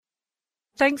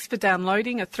Thanks for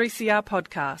downloading a 3CR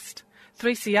podcast.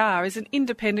 3CR is an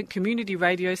independent community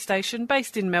radio station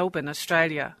based in Melbourne,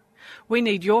 Australia. We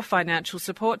need your financial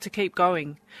support to keep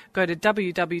going. Go to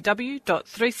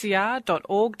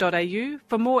www.3cr.org.au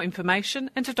for more information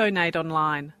and to donate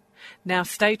online. Now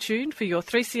stay tuned for your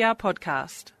 3CR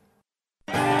podcast.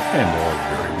 And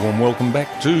a very warm welcome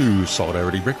back to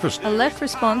Solidarity Breakfast. A left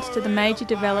response to the major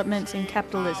developments in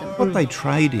capitalism. What they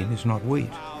trade in is not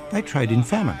wheat. They trade in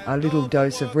famine. A little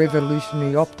dose of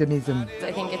revolutionary optimism.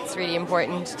 I think it's really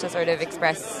important to sort of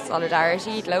express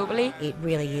solidarity globally. It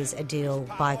really is a deal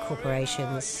by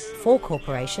corporations, for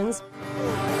corporations.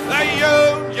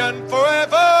 The union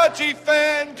forever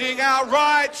defending our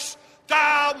rights.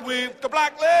 Down with the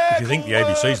black leg. If you think the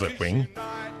ABC's left wing,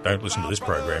 don't listen to this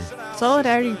program.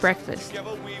 Solidarity Breakfast,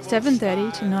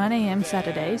 7:30 to 9am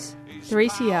Saturdays,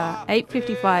 3CR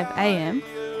 8:55 AM,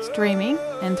 streaming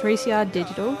and 3CR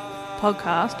digital,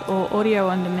 podcast or audio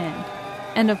on demand.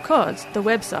 And of course, the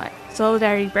website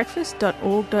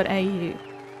solidaritybreakfast.org.au.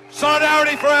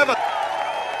 Solidarity forever.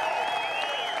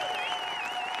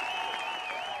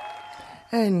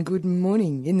 And good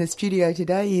morning. In the studio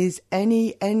today is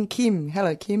Annie and Kim.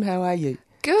 Hello, Kim. How are you?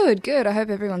 Good. I hope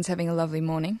everyone's having a lovely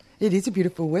morning. It is a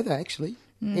beautiful weather, actually,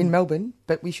 in Melbourne,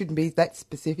 but we shouldn't be that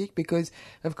specific because,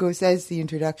 of course, as the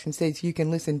introduction says, you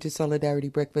can listen to Solidarity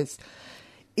Breakfast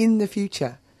in the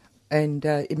future. And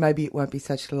maybe it won't be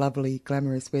such lovely,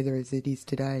 glamorous weather as it is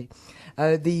today.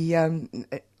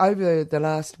 Over the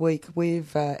last week,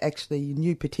 we've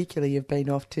you particularly have been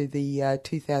off to the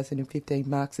 2015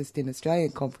 Marxist in Australia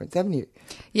conference, haven't you?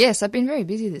 Yes, I've been very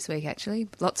busy this week, actually.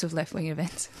 Lots of left-wing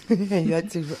events.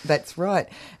 That's right.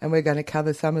 And we're going to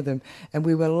cover some of them. And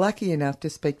we were lucky enough to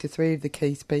speak to three of the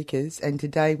key speakers. And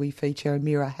today we feature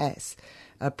Amira Hass,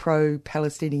 a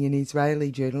pro-Palestinian Israeli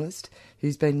journalist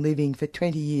who's been living for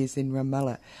 20 years in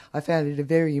Ramallah. I found it a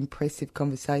very impressive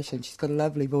conversation. She's got a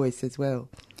lovely voice as well.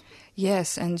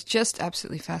 Yes, and just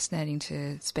absolutely fascinating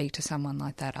to speak to someone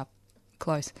like that up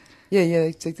close. Yeah,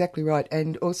 that's exactly right.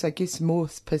 And also gives more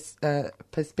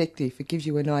perspective. It gives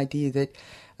you an idea that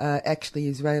actually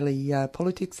Israeli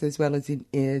politics as well as the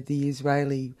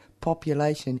Israeli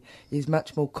population is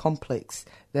much more complex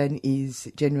than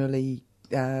is generally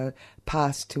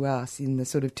passed to us in the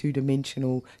sort of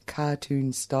two-dimensional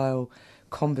cartoon-style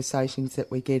conversations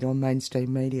that we get on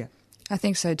mainstream media. I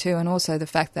think so too, and also the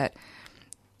fact that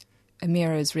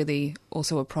Amira is really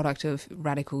also a product of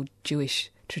radical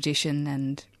Jewish tradition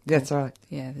and... That's right.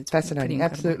 Yeah, it's fascinating,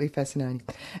 absolutely fascinating.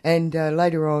 And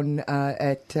later on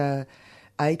at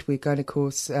 8, we're going to, of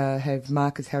course, have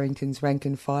Marcus Harrington's Rank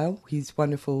and File, his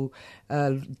wonderful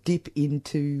dip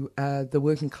into the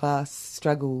working class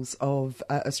struggles of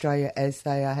Australia as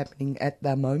they are happening at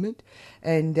the moment.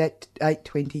 And at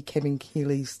 8:20, Kevin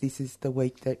Keeley's This Is the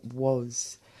Week That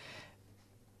Was.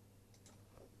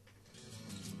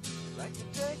 Like to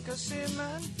take a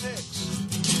cement fix,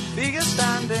 bigger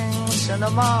standing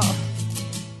cinema.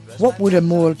 What would a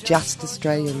more just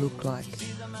Australia look like?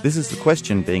 This is the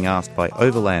question being asked by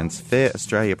Overland's Fair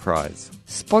Australia Prize.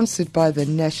 Sponsored by the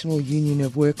National Union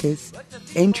of Workers,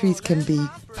 entries can be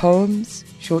poems,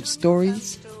 short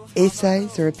stories,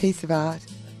 essays or a piece of art,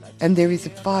 and there is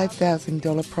a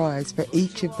 $5,000 prize for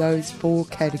each of those 4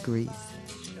 categories.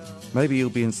 Maybe you'll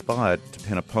be inspired to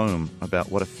pen a poem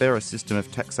about what a fairer system of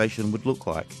taxation would look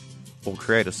like, or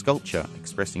create a sculpture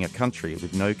expressing a country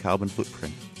with no carbon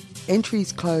footprint.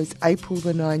 Entries close April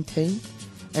the 19th,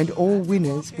 and all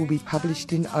winners will be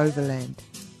published in Overland.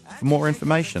 For more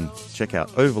information, check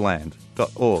out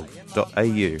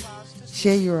overland.org.au.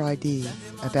 Share your ideas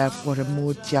about what a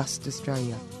more just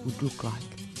Australia would look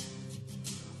like.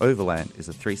 Overland is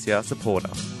a 3CR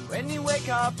supporter. When you wake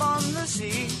up on the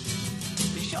sea,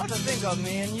 be sure to think of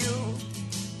me and you.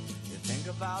 You think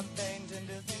about paint and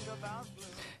you think about blue.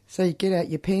 So you get out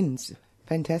your pens.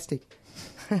 Fantastic.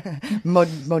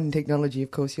 Modern technology,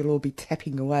 of course, you'll all be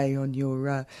tapping away on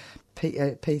your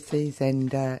PCs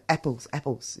and apples.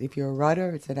 If you're a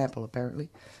writer, it's an apple, apparently.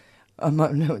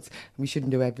 We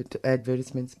shouldn't do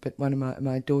advertisements, but one of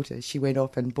my daughters, she went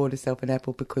off and bought herself an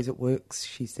apple because it works,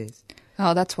 she says.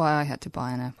 Oh, that's why I had to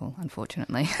buy an apple,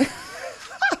 unfortunately.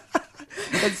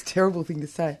 That's a terrible thing to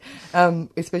say,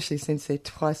 especially since they're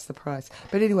twice the price.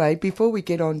 But anyway, before we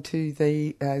get on to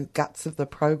the guts of the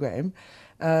program,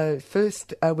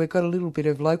 first we've got a little bit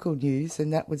of local news,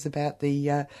 and that was about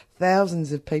the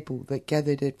thousands of people that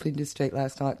gathered at Flinders Street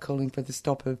last night calling for the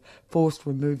stop of forced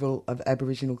removal of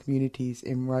Aboriginal communities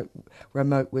in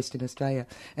remote Western Australia.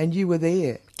 And you were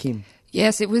there, Kim.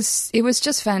 Yes, it was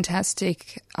just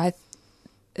fantastic.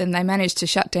 And they managed to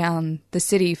shut down the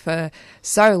city for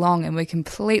so long, and we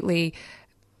completely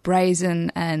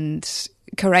brazen and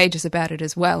courageous about it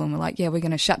as well. And we're like, yeah, we're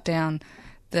going to shut down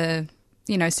the,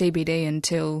 CBD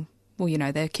until,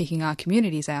 they're kicking our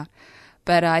communities out.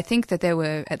 But I think that there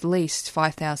were at least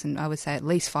 5,000, I would say at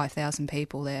least 5,000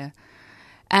 people there.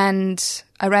 And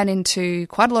I ran into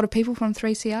quite a lot of people from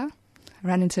 3CR. I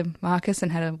ran into Marcus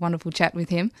and had a wonderful chat with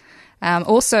him.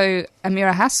 Also,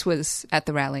 Amira Hass was at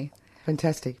the rally.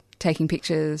 Fantastic. Taking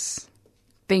pictures,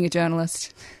 being a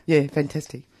journalist. Yeah,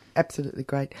 fantastic. Absolutely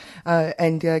great.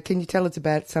 And can you tell us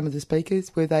about some of the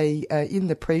speakers? Were they in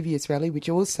the previous rally, which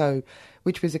was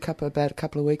about a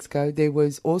couple of weeks ago? There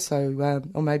was also,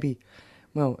 or maybe,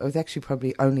 well, it was actually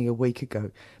probably only a week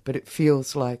ago, but it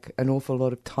feels like an awful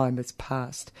lot of time has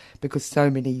passed because so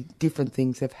many different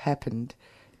things have happened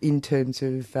in terms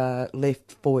of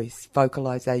left voice,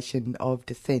 vocalisation of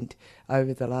dissent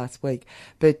over the last week.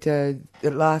 But the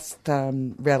last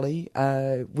rally,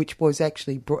 which was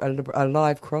actually a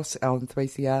live cross on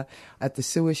 3CR at the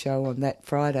Sewer Show on that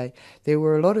Friday, there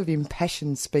were a lot of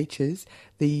impassioned speeches.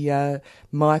 The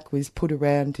mic was put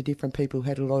around to different people who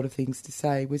had a lot of things to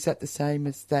say. Was that the same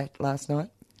as that last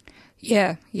night?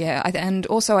 Yeah. And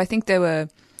also I think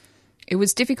it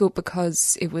was difficult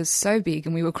because it was so big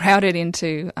and we were crowded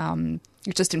into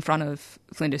just in front of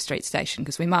Flinders Street Station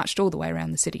because we marched all the way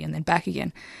around the city and then back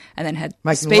again and then had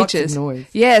making speeches. Lots of noise.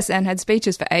 Yes, and had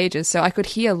speeches for ages. So I could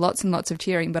hear lots and lots of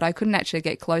cheering, but I couldn't actually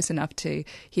get close enough to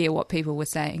hear what people were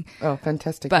saying. Oh,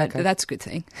 fantastic. But okay. That's a good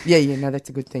thing. Yeah, no, that's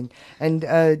a good thing. And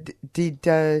what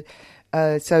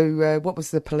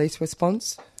was the police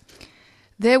response?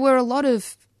 There were a lot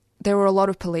of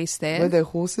police there. Were there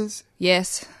horses?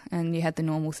 Yes, and you had the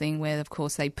normal thing where, of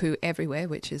course, they poo everywhere,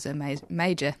 which is a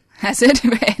major hazard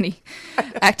for any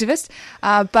activist.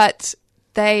 But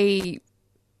they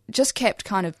just kept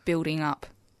kind of building up,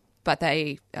 but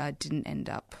they didn't end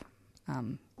up,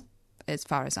 as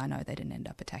far as I know, they didn't end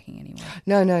up attacking anyone.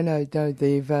 No.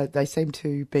 They seem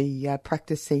to be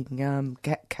practicing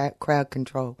crowd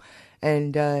control,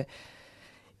 and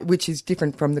which is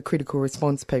different from the critical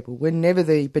response people. Whenever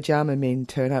the pajama men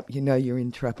turn up, you know you're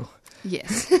in trouble.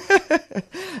 Yes.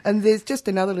 And there's just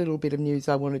another little bit of news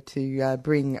I wanted to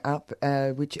bring up,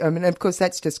 which, of course,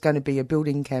 that's just going to be a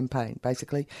building campaign,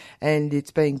 basically, and it's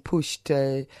being pushed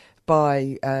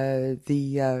by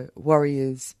the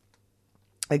Warriors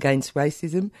Against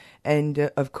Racism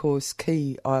and, of course,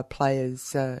 key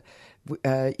players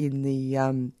in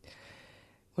the,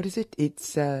 what is it?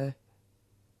 It's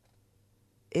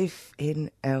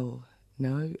FNL,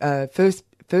 no?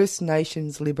 First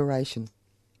Nations Liberation.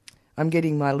 I'm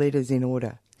getting my letters in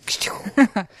order.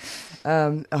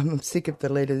 I'm sick of the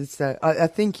letters. I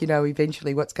think,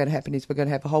 eventually what's going to happen is we're going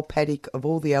to have a whole paddock of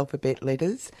all the alphabet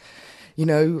letters,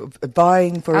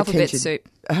 vying for attention.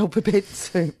 Alphabet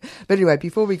soup. But anyway,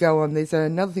 before we go on, there's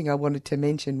another thing I wanted to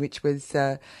mention, which was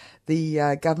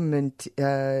the government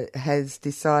has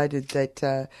decided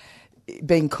that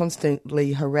being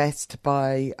constantly harassed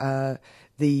by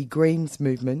the Greens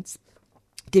movements,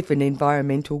 different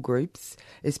environmental groups,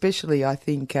 especially I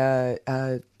think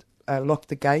Lock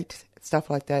the Gate, stuff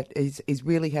like that, is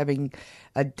really having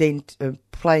a dent,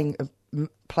 placing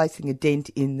a dent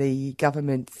in the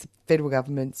federal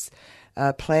government's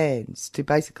plans to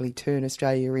basically turn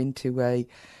Australia into a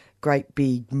great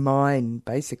big mine,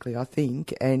 basically, I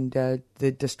think, and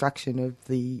the destruction of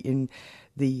the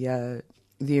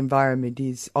environment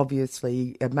is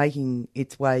obviously making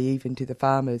its way even to the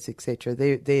farmers, etc.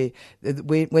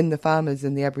 When the farmers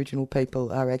and the Aboriginal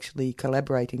people are actually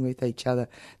collaborating with each other,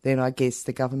 then I guess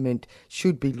the government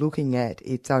should be looking at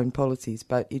its own policies.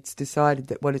 But it's decided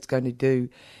that what it's going to do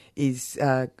is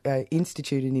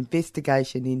institute an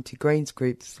investigation into Greens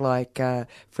groups like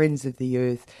Friends of the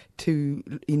Earth to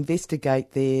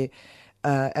investigate their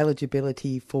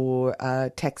eligibility for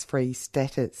tax-free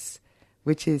status,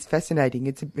 which is fascinating.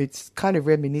 It's kind of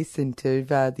reminiscent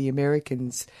of the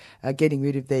Americans getting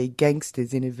rid of their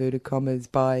gangsters, in inverted commas,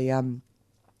 by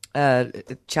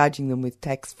charging them with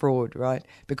tax fraud, right?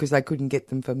 Because they couldn't get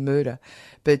them for murder.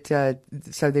 But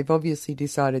so they've obviously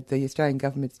decided, the Australian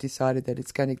government's decided that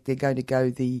they're going to go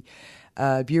the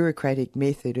bureaucratic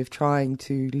method of trying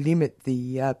to limit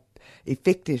the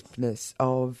effectiveness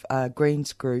of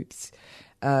Greens groups.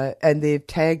 And they've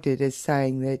tagged it as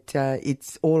saying that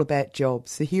it's all about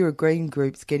jobs. So here are green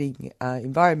groups getting,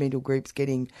 environmental groups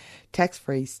getting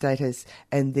tax-free status,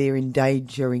 and they're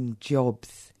endangering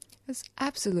jobs. It's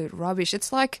absolute rubbish.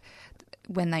 It's like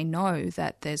when they know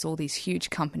that there's all these huge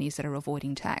companies that are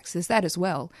avoiding tax. There's that as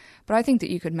well. But I think that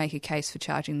you could make a case for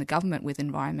charging the government with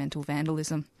environmental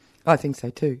vandalism. I think so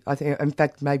too. I think, in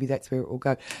fact, maybe that's where it will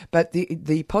go. But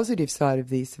the positive side of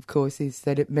this, of course, is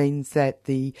that it means that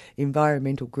the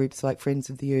environmental groups like Friends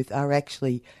of the Earth are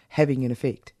actually having an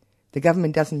effect. The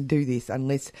government doesn't do this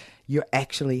unless you're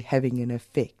actually having an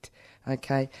effect.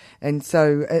 Okay, and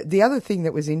so the other thing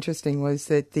that was interesting was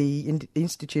that the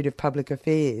Institute of Public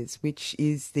Affairs, which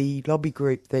is the lobby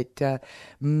group that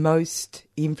most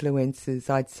influences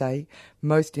the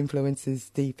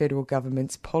federal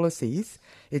government's policies.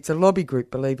 It's a lobby group,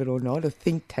 believe it or not, a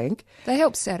think tank. They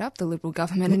helped set up the Liberal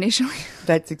government initially.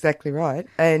 That's exactly right.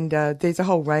 And there's a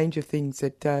whole range of things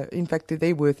that, in fact,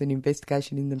 they're worth an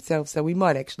investigation in themselves, so we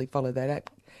might actually follow that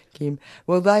up. Kim.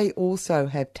 Well, they also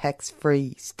have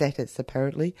tax-free status,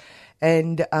 apparently,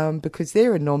 and because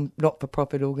they're a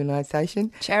not-for-profit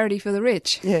organisation. Charity for the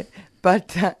rich. Yeah,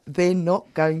 but they're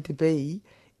not going to be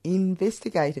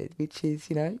investigated, which is,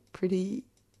 pretty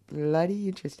bloody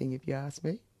interesting if you ask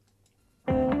me.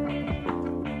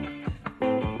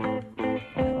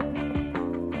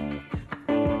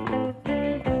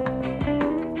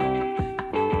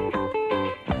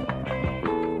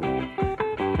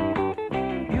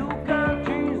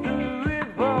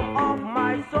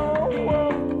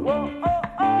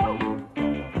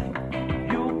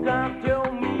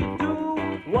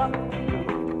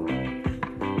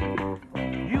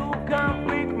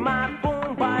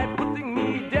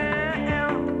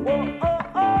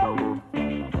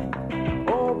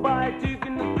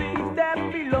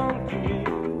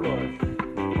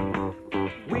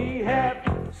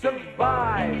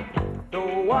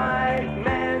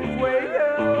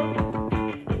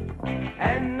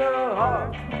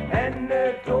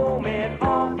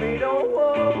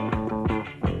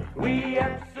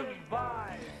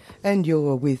 And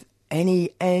you're with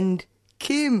Annie and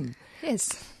Kim.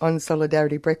 Yes. On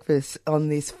Solidarity Breakfast on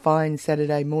this fine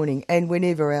Saturday morning and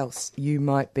whenever else you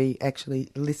might be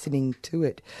actually listening to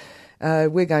it.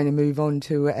 We're going to move on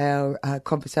to our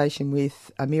conversation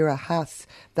with Amira Haas,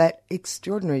 that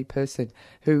extraordinary person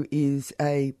who is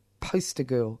a poster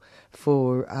girl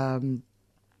for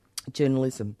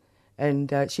journalism.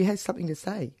 And she has something to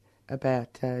say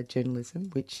about journalism,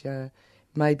 which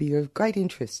may be of great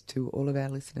interest to all of our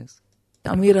listeners.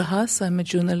 Amira Haas, I'm a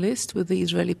journalist with the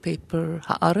Israeli paper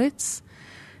Haaretz,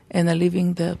 and I live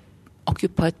in the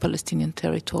occupied Palestinian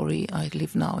territory. I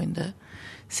live now in the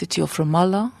city of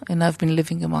Ramallah, and I've been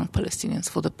living among Palestinians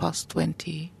for the past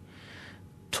 22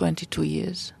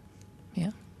 years. Yeah.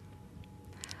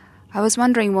 I was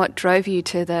wondering what drove you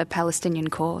to the Palestinian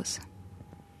cause.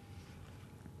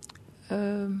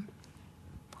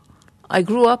 I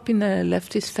grew up in a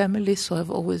leftist family, so I've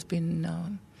always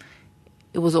been,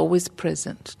 it was always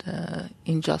present.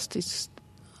 Injustice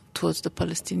towards the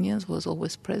Palestinians was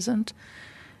always present.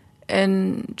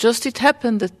 And just it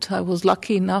happened that I was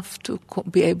lucky enough to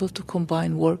be able to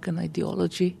combine work and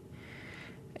ideology.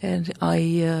 And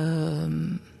I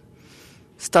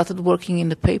started working in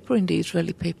the paper, in the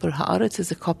Israeli paper Haaretz,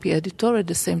 as a copy editor. At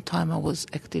the same time, I was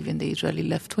active in the Israeli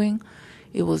left wing.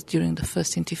 It was during the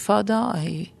first Intifada.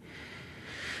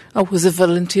 I was a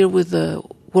volunteer with the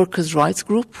Workers' Rights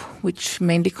Group, which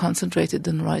mainly concentrated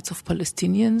on rights of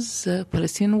Palestinians,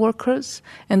 Palestinian workers.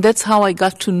 And that's how I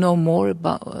got to know more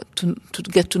about, to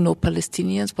get to know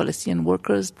Palestinians, Palestinian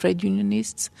workers, trade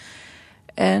unionists.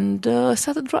 And I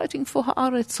started writing for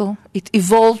Haaretz. So it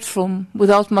evolved from,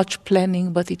 without much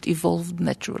planning, but it evolved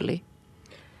naturally.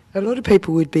 A lot of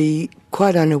people would be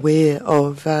quite unaware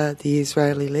of the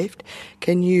Israeli left.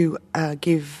 Can you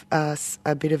give us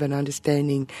a bit of an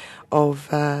understanding of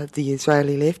the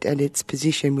Israeli left and its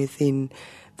position within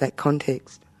that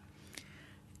context?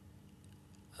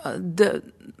 It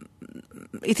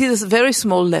is a very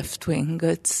small left wing.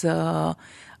 It's many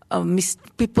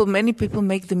people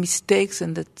make the mistakes,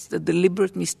 and that's the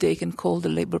deliberate mistake, and call the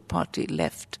Labour Party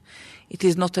left. It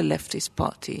is not a leftist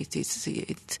party.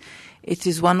 It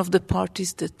is one of the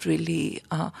parties that really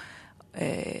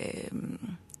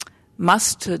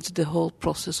mastered the whole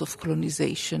process of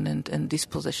colonization and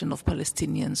dispossession of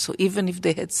Palestinians. So even if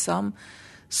they had some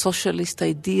socialist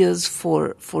ideas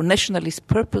for nationalist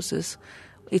purposes,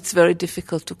 it's very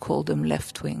difficult to call them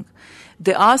left-wing.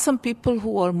 There are some people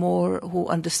who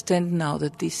understand now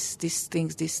that these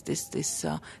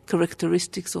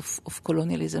characteristics of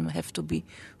colonialism have to be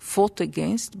fought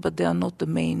against, but they are not the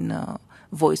main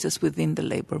voices within the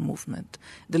labor movement,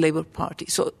 the Labour Party.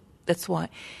 So that's why.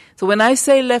 So when I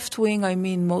say left-wing, I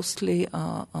mean mostly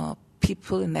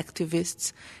people and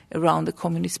activists around the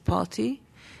Communist Party,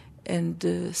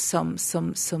 and some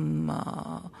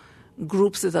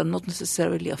groups that are not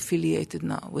necessarily affiliated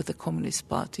now with the Communist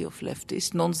Party of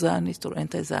leftists, non-Zionist or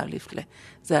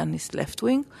anti-Zionist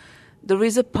left-wing. There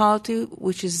is a party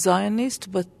which is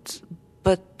Zionist, but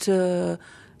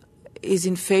is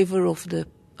in favor of the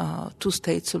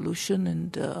two-state solution,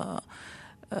 and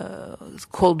it's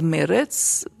called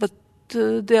Meretz, but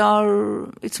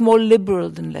it's more liberal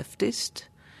than leftist.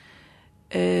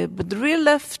 But the real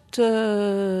left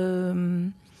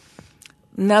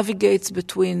navigates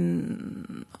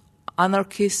between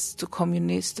anarchists to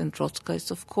communists and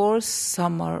Trotskyists, of course.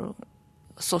 Some are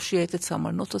associated, some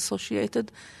are not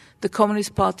associated. The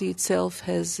Communist Party itself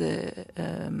has a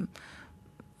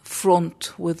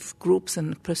front with groups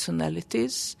and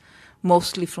personalities,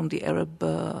 mostly from the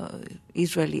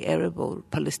Israeli Arab or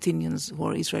Palestinians who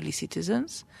are Israeli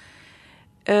citizens.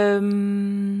 It's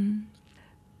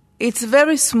a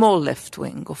very small left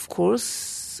wing, of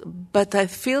course, but I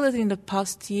feel that in the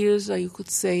past years, you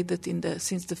could say that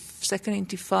since the Second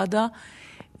Intifada,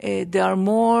 there are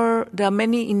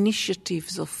many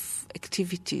initiatives of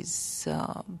activities,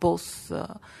 both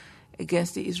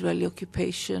against the Israeli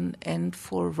occupation and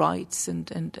for rights and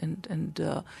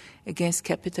against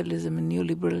capitalism and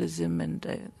neoliberalism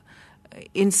and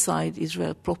inside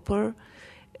Israel proper.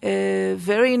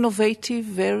 Very innovative,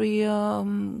 very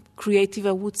creative,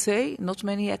 I would say. Not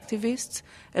many activists.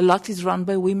 A lot is run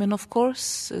by women, of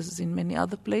course, as in many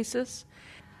other places.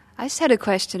 I just had a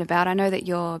question about, I know that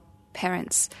your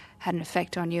parents had an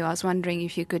effect on you. I was wondering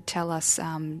if you could tell us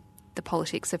the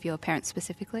politics of your parents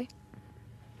specifically.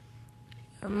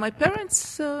 My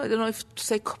parents, I don't know if to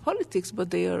say politics, but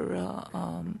they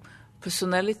are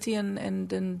personality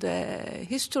and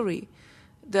history.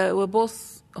 They were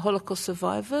both Holocaust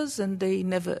survivors, and they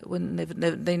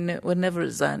were never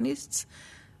Zionists.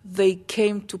 They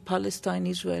came to Palestine,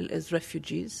 Israel, as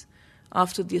refugees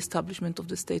after the establishment of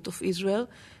the State of Israel,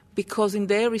 because in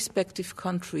their respective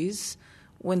countries,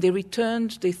 when they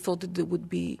returned, they thought that they would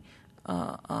be,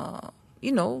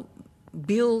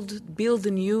 build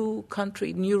a new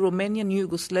country, new Romania, new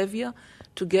Yugoslavia,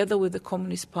 together with the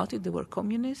Communist Party. They were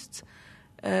communists.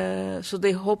 So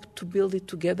they hoped to build it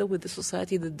together with the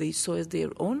society that they saw as their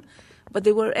own. But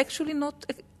they were actually not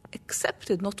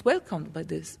accepted, not welcomed by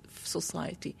this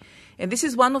society. And this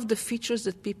is one of the features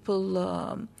that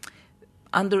people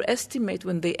underestimate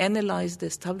when they analyze the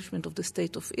establishment of the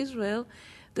State of Israel,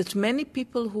 that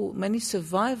many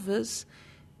survivors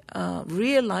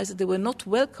realized that they were not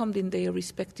welcomed in their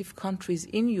respective countries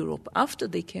in Europe after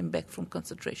they came back from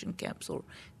concentration camps or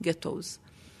ghettos.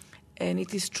 And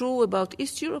it is true about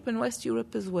East Europe and West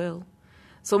Europe as well.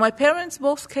 So my parents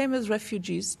both came as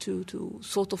refugees, to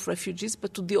sort of refugees,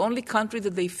 but to the only country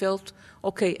that they felt,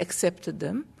 accepted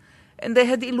them. And they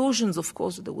had illusions, of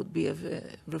course, that there would be a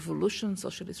revolution,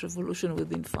 socialist revolution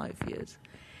within 5 years.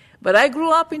 But I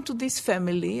grew up into this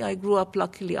family. I grew up,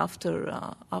 luckily,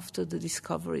 after the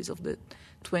discoveries of the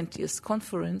 20th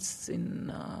conference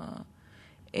in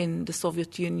the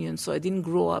Soviet Union. So I didn't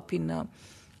grow up in a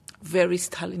very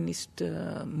Stalinist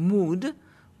mood,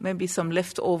 maybe some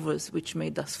leftovers which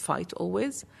made us fight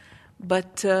always.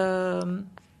 But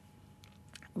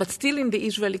still in the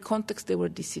Israeli context, they were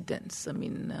dissidents. I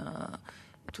mean,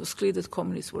 it was clear that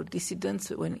communists were dissidents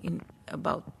when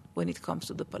it comes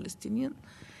to the Palestinian.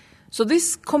 So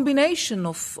this combination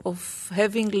of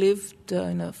having lived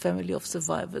in a family of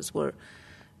survivors where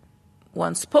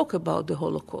one spoke about the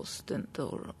Holocaust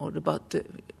or about the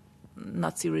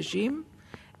Nazi regime,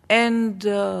 and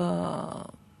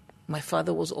my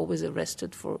father was always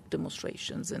arrested for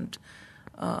demonstrations and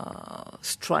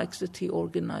strikes that he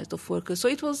organized of workers. So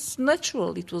it was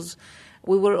natural.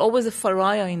 We were always a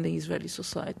pariah in the Israeli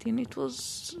society, and it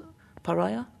was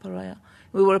pariah.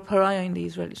 We were a pariah in the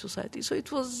Israeli society. So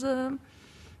it was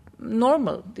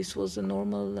normal. This was a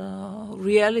normal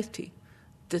reality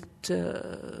that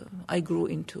I grew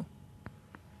into.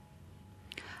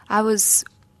 I was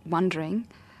wondering,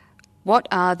 what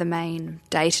are the main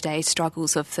day-to-day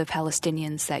struggles of the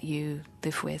Palestinians that you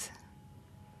live with?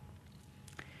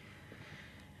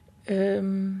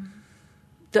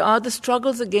 There are the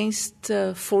struggles against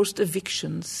forced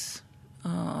evictions,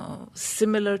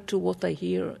 similar to what I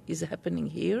hear is happening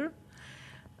here.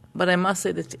 But I must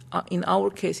say that in our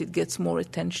case it gets more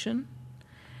attention,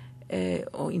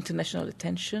 or international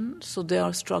attention. So there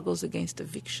are struggles against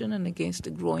eviction and against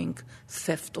the growing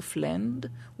theft of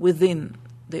land within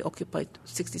the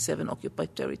 67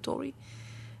 occupied territory.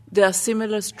 There are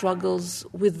similar struggles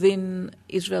within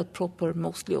Israel proper,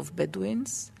 mostly of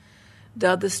Bedouins. There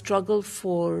are the struggle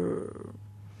for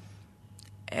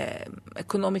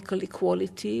economical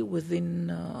equality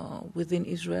within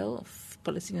Israel, of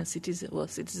Palestinian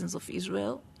citizens of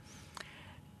Israel,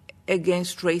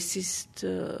 against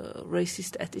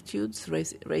racist attitudes,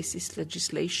 racist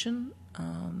legislation.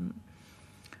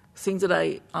 things that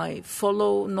I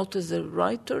follow not as a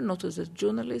writer, not as a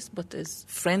journalist, but as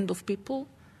friend of people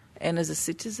and as a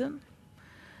citizen.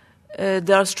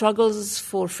 There are struggles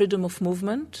for freedom of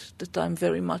movement that I'm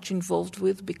very much involved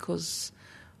with, because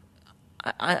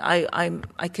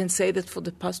I can say that for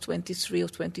the past 23 or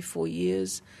 24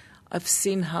 years, I've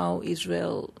seen how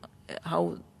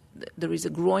there is a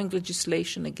growing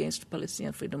legislation against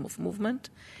Palestinian freedom of movement.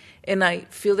 And I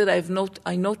feel that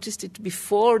I noticed it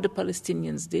before the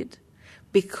Palestinians did,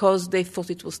 because they thought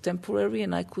it was temporary,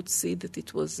 and I could see that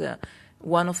it was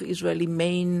one of the Israeli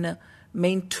main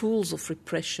tools of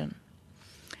repression.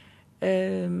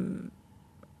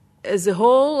 As a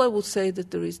whole, I would say that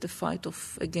there is the fight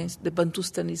against the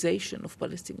Bantustanization of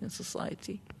Palestinian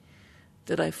society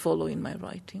that I follow in my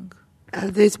writing.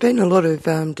 There's been a lot of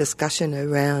discussion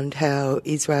around how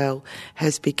Israel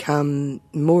has become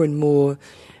more and more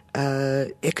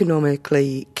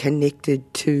economically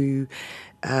connected to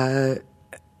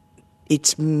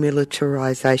its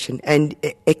militarisation and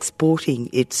exporting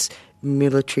its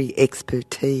military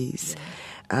expertise.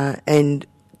 Yeah. And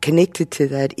connected to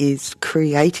that is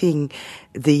creating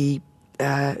the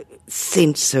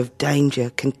sense of danger,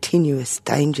 continuous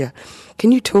danger.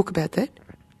 Can you talk about that?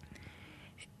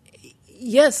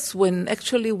 Yes, when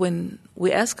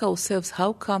we ask ourselves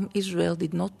how come Israel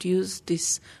did not use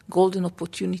this golden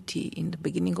opportunity in the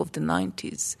beginning of the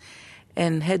 90s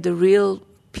and had a real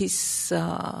peace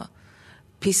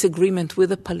agreement with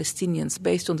the Palestinians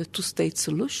based on the two-state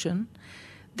solution,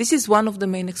 this is one of the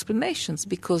main explanations,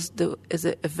 because as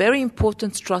a very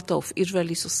important strata of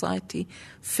Israeli society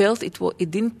felt it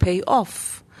didn't pay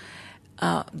off.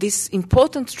 This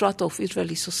important strata of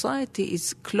Israeli society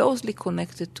is closely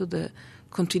connected to the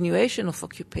continuation of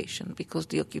occupation, because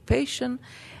the occupation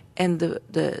and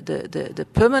the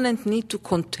permanent need to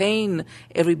contain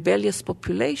a rebellious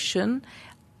population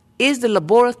is the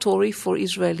laboratory for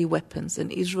Israeli weapons and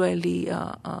Israeli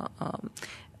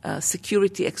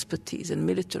security expertise and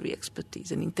military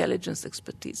expertise and intelligence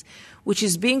expertise, which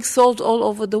is being sold all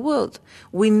over the world.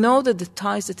 We know that the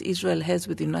ties that Israel has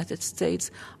with the United States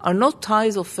are not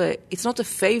ties it's not a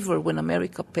favor when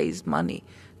America pays money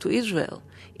to Israel.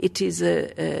 It is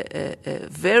a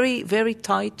very, very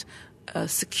tight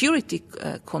security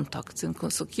contacts and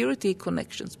security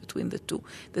connections between the two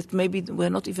that maybe we're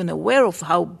not even aware of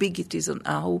how big it is and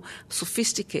how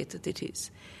sophisticated it is.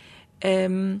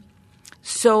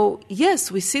 So,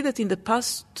 yes, we see that in the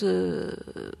past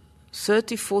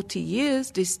 30, 40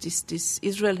 years, this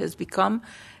Israel has become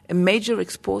a major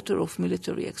exporter of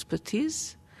military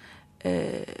expertise.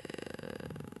 In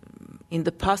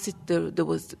the past, there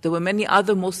were many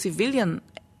other more civilian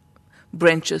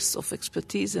branches of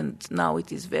expertise, and now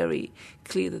it is very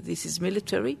clear that this is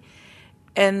military.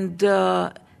 And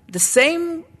the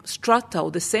same strata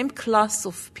or the same class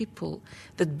of people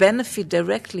that benefit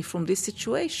directly from this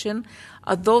situation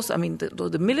are those,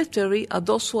 the military are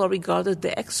those who are regarded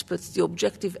the experts, the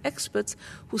objective experts,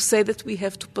 who say that we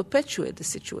have to perpetuate the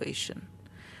situation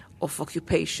of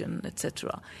occupation,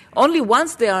 etc. Only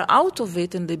once they are out of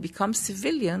it and they become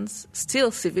civilians,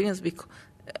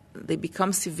 they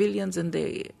become civilians and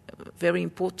they very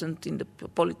important in the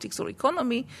politics or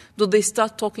economy, do they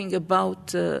start talking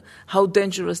about how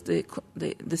dangerous the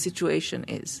situation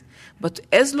is. But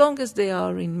as long as they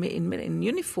are in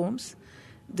uniforms,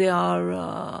 they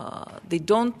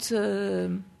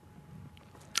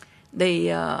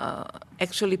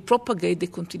actually propagate the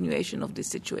continuation of this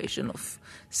situation of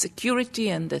security,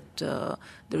 and that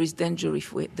there is danger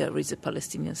if there is a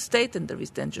Palestinian state, and there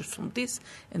is danger from this,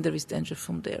 and there is danger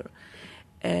from there.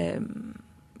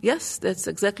 Yes, that's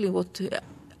exactly what...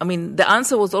 the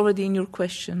answer was already in your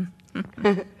question.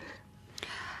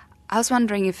 I was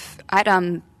wondering if at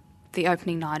the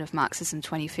opening night of Marxism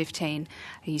 2015,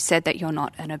 you said that you're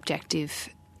not an objective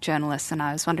journalist, and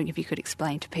I was wondering if you could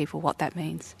explain to people what that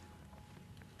means.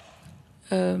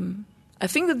 I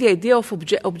think that the idea of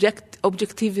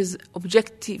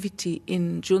objectivity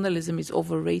in journalism is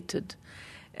overrated.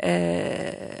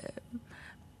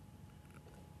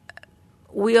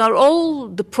 We are all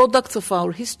the products of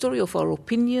our history, of our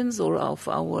opinions, or of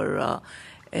our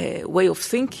way of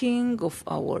thinking, of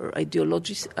our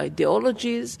ideologies.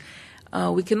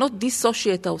 We cannot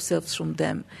dissociate ourselves from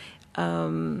them.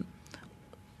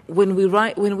 When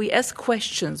we ask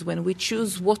questions, when we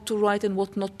choose what to write and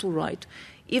what not to write,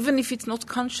 even if it's not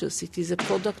conscious, it is a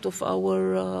product of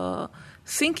our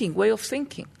way of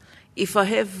thinking. If I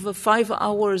have 5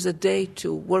 hours a day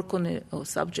to work on a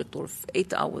subject, or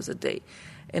 8 hours a day,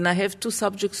 and I have 2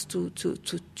 subjects to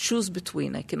choose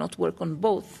between, I cannot work on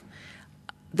both.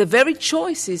 The very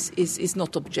choice is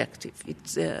not objective.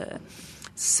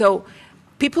 So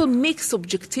people mix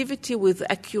objectivity with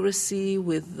accuracy,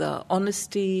 with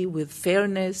honesty, with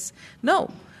fairness.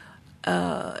 No.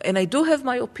 And I do have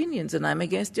my opinions, and I'm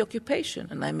against the occupation,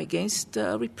 and I'm against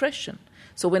repression.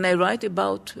 So when I write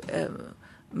about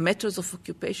matters of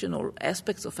occupation or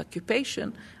aspects of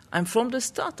occupation, I'm from the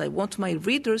start. I want my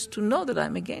readers to know that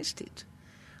I'm against it.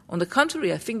 On the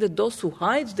contrary, I think that those who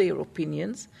hide their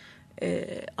opinions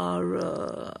they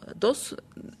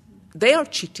are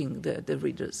cheating the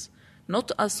readers,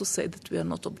 not us who say that we are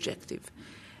not objective.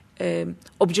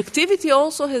 Objectivity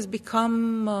also has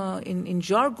become, in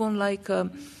jargon, like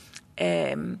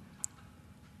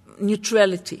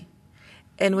neutrality.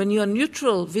 And when you are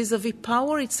neutral vis-a-vis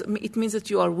power, it means that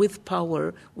you are with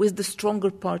power, with the stronger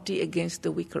party against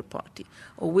the weaker party,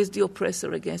 or with the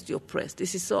oppressor against the oppressed.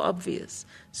 This is so obvious.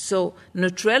 So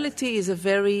neutrality is a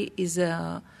very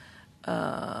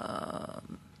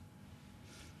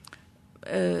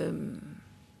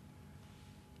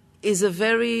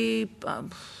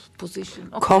position.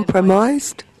 Okay,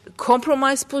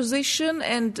 Compromised position,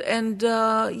 and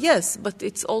yes, but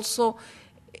it's also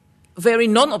very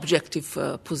non-objective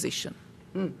position.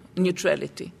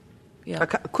 Neutrality. Yeah, I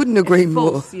couldn't agree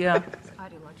more.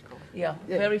 Yeah.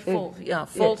 Very false.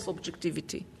 False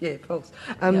objectivity. Yeah, false.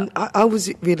 I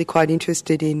was really quite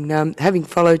interested in having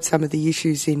followed some of the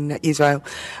issues in Israel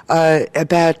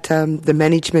about the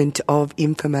management of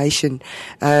information.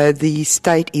 The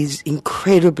state is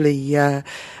incredibly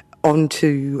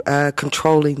onto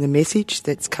controlling the message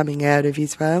that's coming out of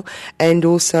Israel, and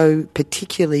also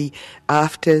particularly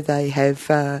after they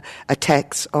have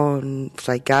attacks on,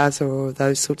 say, Gaza or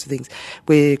those sorts of things,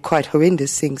 where quite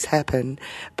horrendous things happen,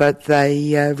 but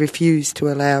they refuse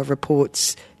to allow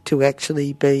reports to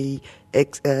actually be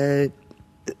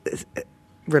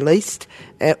released,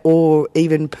 or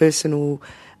even personal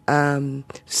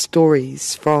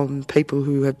stories from people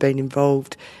who have been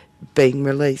involved being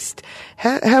released.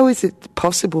 How is it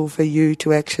possible for you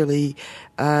to actually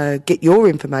get your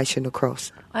information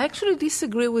across? I actually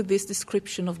disagree with this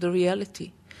description of the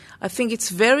reality. I think it's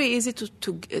very easy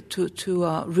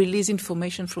to release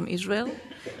information from Israel.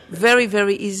 Very,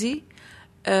 very easy.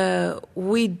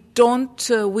 We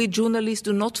journalists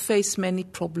do not face many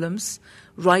problems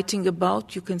writing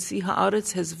about. You can see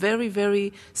Haaretz has very,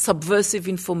 very subversive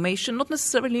information, not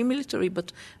necessarily military,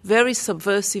 but very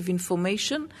subversive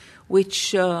information,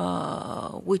 which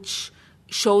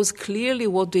shows clearly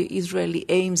what the Israeli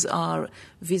aims are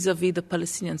vis-a-vis the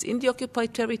Palestinians in the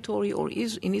occupied territory or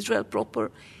in Israel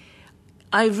proper.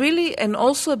 And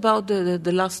also about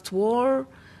the last war,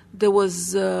 there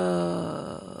was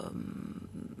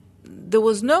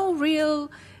no real.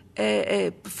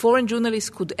 Foreign journalists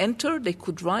could enter, they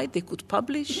could write, they could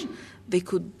publish, they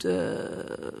could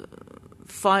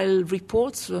file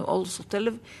reports also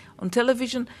on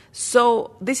television.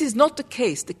 So this is not the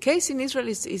case. The case in Israel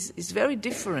is very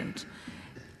different.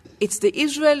 It's the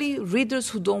Israeli readers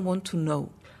who don't want to know.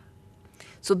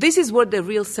 So this is where the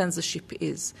real censorship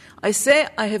is. I say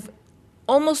I have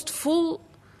almost full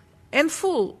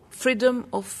freedom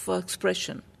of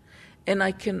expression. And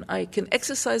I can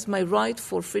exercise my right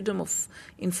for freedom of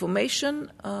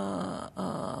information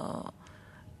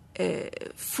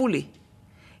fully.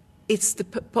 The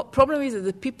problem is that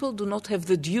the people do not have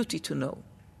the duty to know.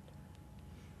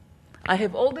 I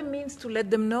have all the means to let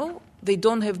them know. They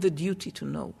don't have the duty to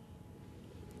know.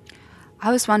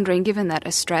 I was wondering, given that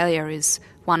Australia is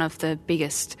one of the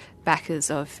biggest backers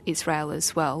of Israel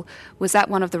as well, was that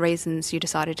one of the reasons you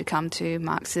decided to come to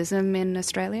Marxism in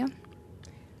Australia?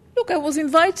 Look, I was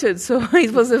invited, so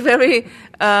it was a very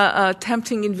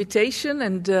tempting invitation,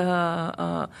 and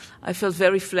I felt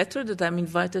very flattered that I'm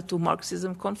invited to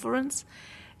Marxism conference.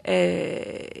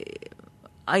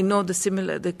 I know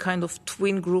the kind of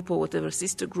twin group or whatever,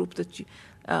 sister group that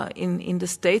in the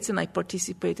States, and I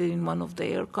participated in one of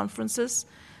their conferences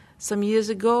some years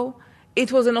ago.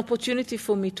 It was an opportunity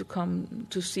for me to come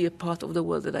to see a part of the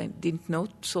world that I didn't know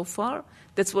so far.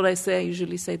 That's what I say. I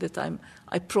usually say that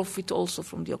I profit also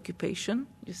from the occupation,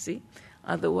 you see.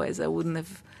 Otherwise, I wouldn't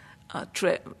have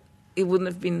it wouldn't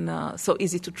have been so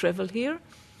easy to travel here.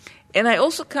 And I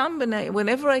also come,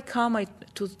 whenever I come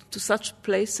to such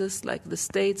places like the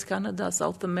States, Canada,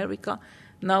 South America,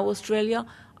 now Australia,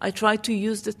 I try to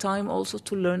use the time also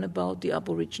to learn about the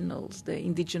Aboriginals, the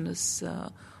indigenous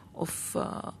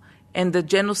and the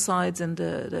genocides, and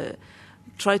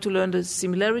try to learn the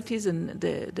similarities and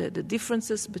the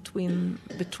differences between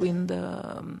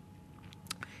the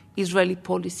Israeli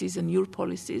policies and your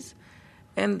policies.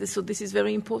 And so this is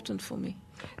very important for me.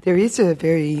 There is a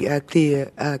very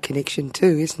clear connection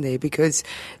too, isn't there? Because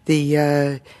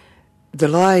the the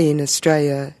lie in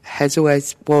Australia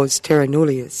was terra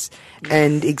nullius,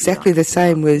 and exactly the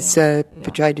same was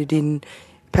portrayed in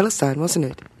Palestine, wasn't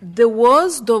it? There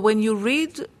was, though, when you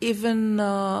read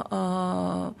the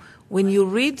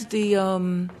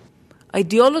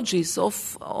ideologies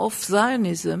of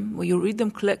Zionism, when you read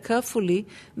them carefully,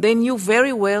 they knew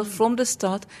very well from the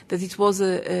start that it was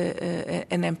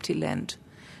an empty land.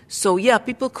 So, yeah,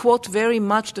 people quote very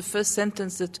much the first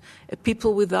sentence that a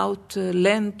people without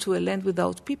land to a land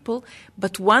without people.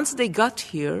 But once they got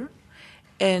here,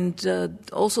 and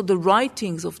also the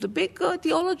writings of the big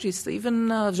ideologists, even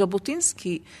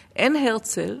Jabotinsky and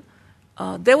Herzl,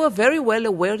 they were very well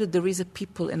aware that there is a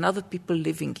people and other people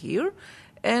living here.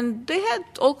 And they had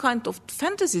all kinds of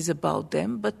fantasies about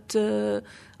them, but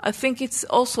I think it's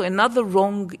also another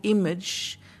wrong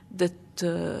image that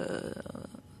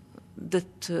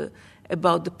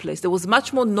about the place. There was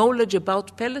much more knowledge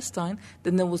about Palestine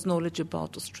than there was knowledge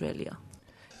about Australia.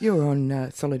 You're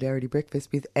on Solidarity Breakfast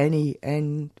with Annie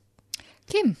and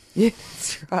Kim. Yeah,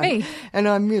 that's right. Me. And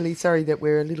I'm really sorry that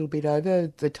we're a little bit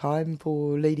over the time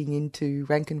for leading into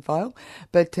Rank and File,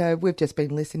 but we've just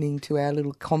been listening to our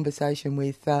little conversation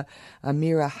with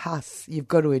Amira Hass. You've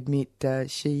got to admit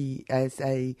she, as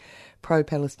a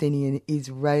pro-Palestinian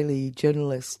Israeli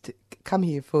journalist, come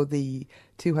here for the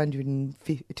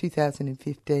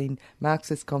 2015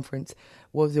 Marxist conference,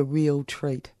 was a real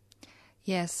treat.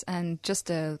 Yes, and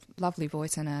just a lovely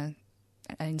voice and an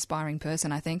inspiring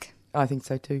person, I think. I think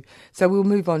so too. So we'll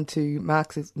move on to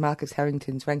Marcus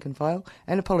Harrington's Rank and File,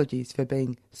 and apologies for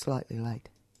being slightly late.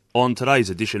 On today's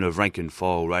edition of Rank and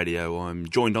File Radio, I'm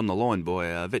joined on the line by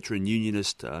a veteran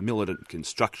unionist, a militant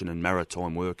construction and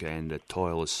maritime worker, and a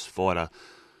tireless fighter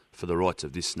for the rights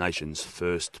of this nation's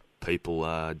first people.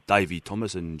 Davey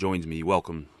Thomason joins me.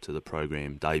 Welcome to the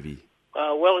program, Davey.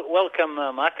 Welcome,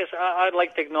 Marcus. I'd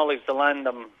like to acknowledge the land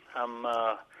I'm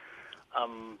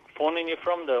phoning you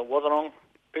from, the Wathaurong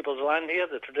people's land here,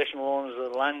 the traditional owners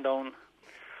of the land on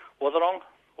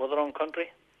Wathaurong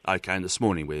country. Okay, and this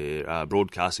morning we're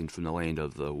broadcasting from the land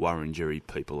of the Wurundjeri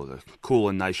people, the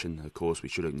Kulin Nation. Of course, we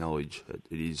should acknowledge that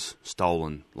it is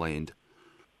stolen land.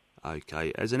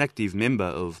 Okay, as an active member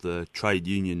of the trade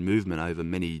union movement over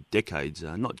many decades,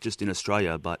 not just in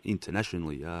Australia but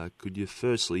internationally, could you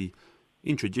firstly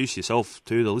introduce yourself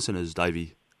to the listeners,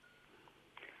 Davey?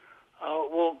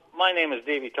 Well, my name is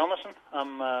Davey Thomason.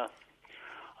 I'm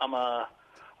a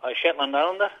Shetland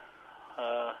Islander.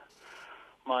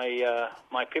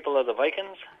 My people are the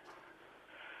Vikings.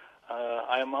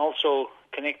 I am also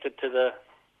connected to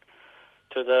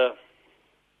the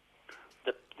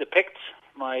Picts,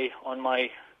 on my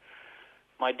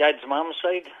dad's mum's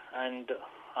side, and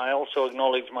I also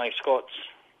acknowledge my Scots,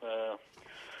 the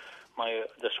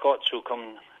Scots who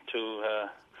come to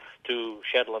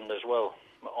Shetland as well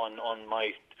on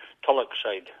my Tulloch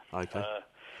side. Okay.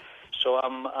 So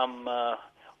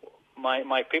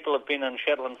my people have been in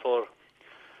Shetland for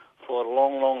a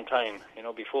long time. You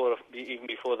know, even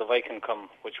before the Viking come,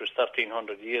 which was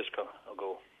 1,300 years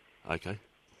ago. Okay.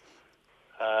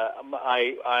 I'm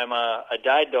a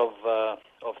dad of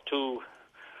two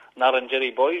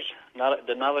Ngarrindjeri boys.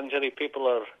 The Ngarrindjeri people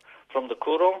are from the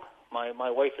Coorong. My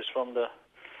wife is from the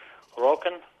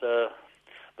Rocken, the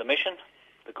mission,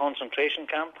 the concentration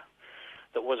camp.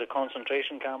 That was a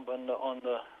concentration camp on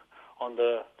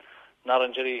the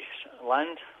Ngarrindjeri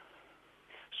land.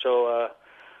 So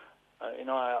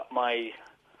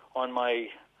on my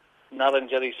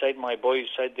Ngarrindjeri side, my boys'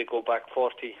 side, they go back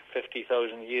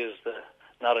 50,000 years. The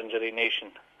Ngarrindjeri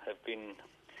nation have been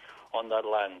on that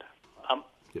land. I'm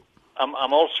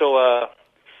also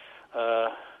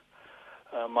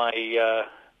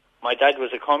my dad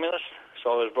was a communist,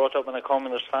 so I was brought up in a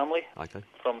communist family. Okay.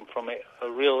 From a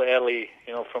real early,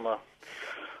 from a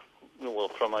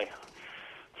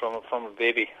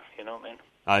baby, you know what I mean.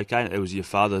 Okay, it was your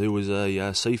father who was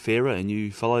a seafarer, and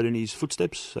you followed in his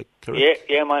footsteps. Is that correct?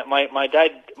 Yeah. My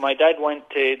dad went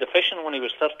to the fishing when he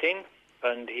was 13,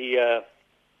 and he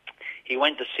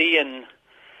went to sea in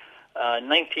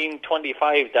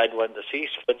 1925. Dad went to sea,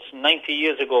 but 90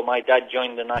 years ago, my dad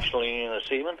joined the National Union of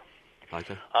Seamen.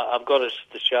 Okay. I've got his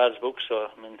discharge book, so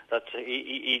I mean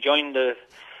he joined the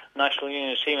National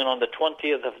Union of Seamen on the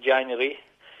 20th of January,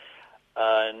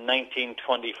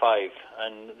 1925,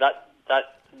 and that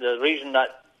the reason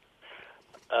that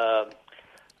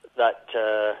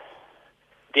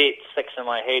date sticks in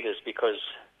my head is because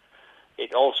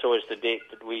it also is the date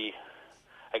that we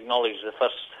acknowledge the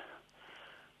first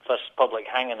public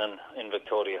hanging in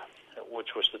Victoria,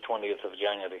 which was the 20th of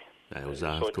January. That was,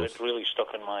 so it really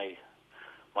stuck in my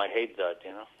head, that,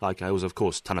 you know. Okay, it was of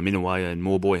course Tana Minaway and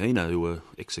Morboy Hina who were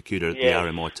executed at the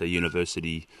RMIT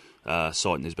University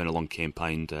site, and there's been a long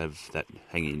campaign to have that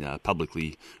hanging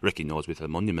publicly recognised with a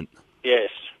monument.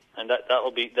 Yes, and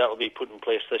that'll be put in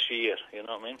place this year. You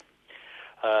know what I mean?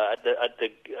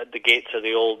 At the gates of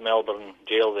the old Melbourne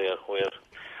jail there, where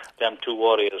them two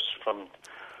warriors from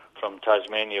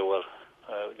Tasmania were.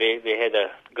 They had a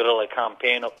guerrilla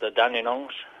campaign up the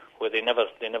Dandenongs, where they never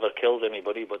killed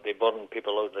anybody, but they burned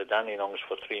people out of the Dandenongs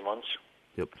for 3 months.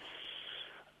 Yep.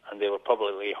 And they were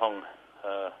publicly hung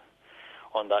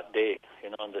on that day, you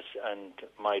know. And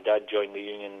my dad joined the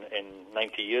union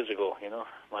 90 years ago, you know,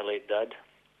 my late dad.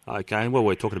 Okay, well,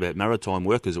 we're talking about maritime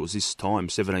workers. It was this time,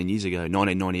 17 years ago,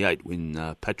 1998,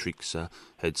 when Patrick's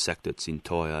had sacked its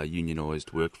entire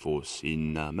unionised workforce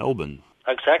in Melbourne.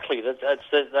 Exactly.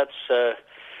 That's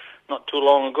not too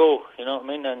long ago, you know what I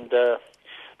mean? And the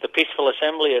peaceful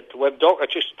assembly at Webb Dock, I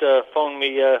just found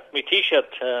me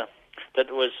T-shirt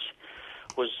that was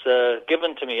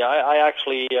given to me. I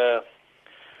actually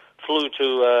flew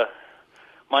to.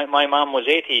 My mum was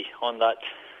 80 on that.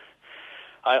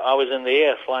 I was in the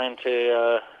air flying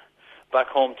to back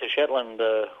home to Shetland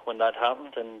when that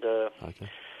happened, and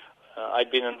I'd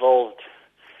been involved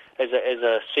as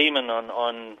a seaman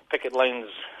on picket lines,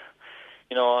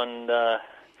 you know,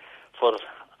 for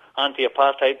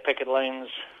anti-apartheid picket lines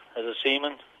as a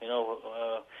seaman, you know,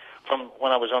 from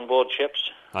when I was on board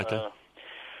ships. Okay.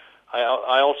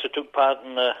 I also took part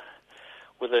in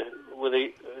with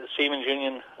the Seamen's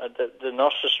Union at the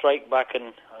nurses' strike back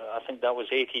in I think that was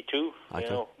 82. Okay. You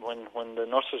know, when the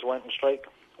nurses went on strike,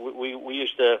 we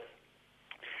used to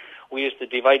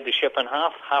divide the ship in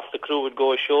half. Half the crew would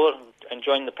go ashore and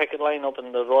join the picket line up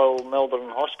in the Royal Melbourne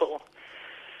Hospital.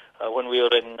 When we were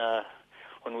in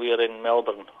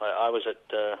Melbourne, I was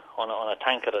on a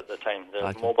tanker at the time,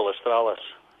 the Mobile Australis.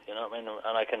 You know what I mean?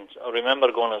 And I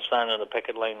remember going and standing on the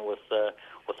picket line with the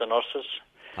nurses.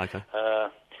 Okay.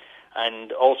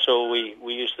 And also we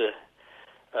used to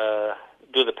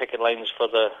do the picket lines for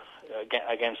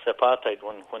against apartheid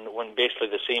when basically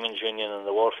the Seamen's Union and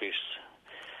the Wharfies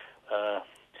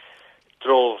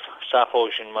drove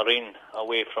Safoj and Marine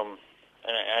away from,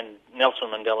 and Nelson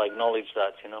Mandela acknowledged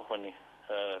that, you know, when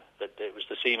that it was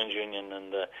the Seamen's Union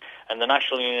and the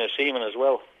National Union of Seamen as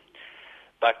well,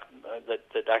 back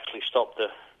that actually stopped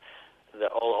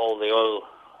all the oil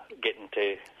getting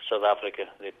to South Africa.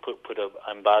 They put an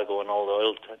embargo on all the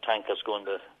oil tankers going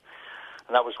to,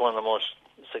 and that was one of the most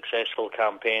successful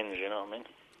campaigns, you know what I mean?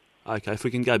 Okay, if we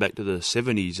can go back to the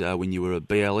 70s, when you were a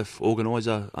BLF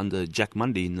organiser under Jack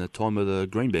Mundy in the time of the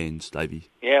Green Bands, Davey.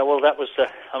 Yeah, well, that was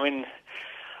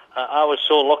I was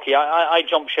so lucky. I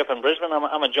jumped ship in Brisbane.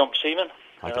 I'm a jump seaman.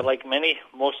 Okay. Like many,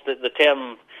 the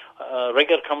term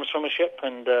rigger comes from a ship,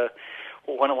 and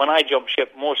when I jumped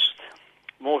ship, most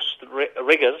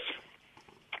riggers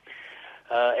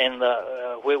in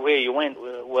the where you went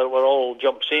were all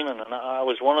jump seamen, and I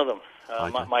was one of them.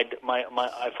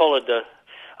 I followed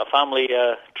a family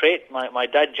trait. My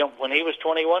dad jumped when he was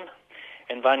 21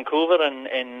 in Vancouver and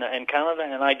in Canada,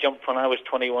 and I jumped when I was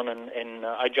 21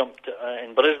 I jumped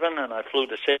in Brisbane, and I flew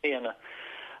to Sydney, and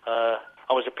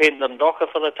I was a painter and docker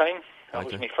for the time. That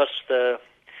was my first.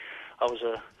 I was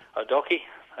a dockie,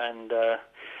 and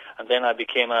then I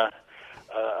became a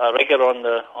rigger on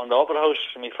the Opera House.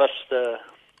 My first,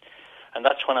 and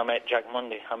that's when I met Jack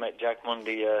Mundy. I met Jack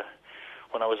Mundy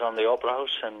when I was on the Opera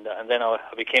House, and then I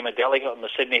became a delegate on the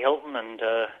Sydney Hilton, and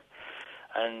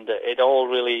it all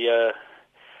really.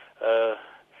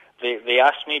 They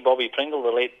asked me, Bobby Pringle,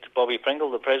 the late Bobby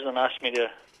Pringle, the president, asked me to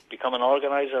become an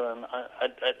organiser, and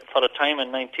for a time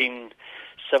in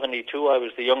 1972, I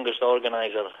was the youngest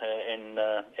organiser in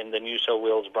the New South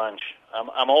Wales branch.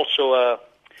 I'm also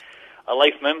a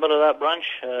life member of that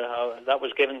branch. That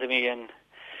was given to me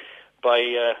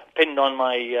by pinned on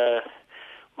my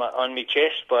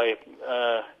chest by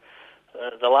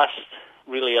the last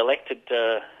really elected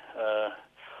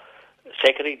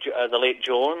secretary, the late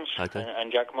Jones,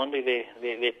 and Jack Mundy.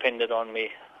 They pinned it on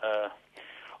me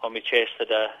on my chest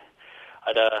at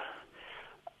a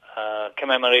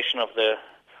commemoration of the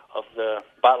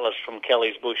battlers from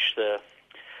Kelly's Bush, the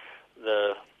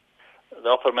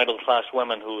upper middle class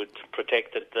women who had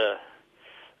protected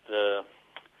the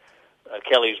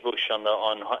Kelly's Bush in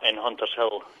Hunters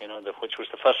Hill, you know, which was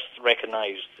the first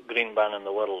recognised green ban in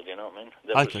the world. You know what I mean?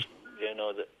 That was, you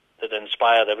know, that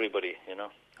inspired everybody. You know.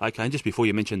 Okay, and just before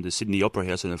you mentioned the Sydney Opera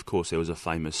House, and of course there was a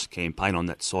famous campaign on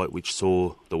that site which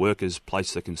saw the workers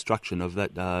place the construction of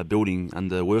that building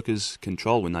under workers'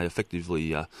 control when they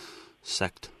effectively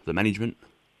sacked the management.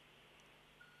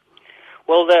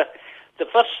 Well, the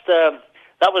first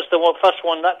That was the first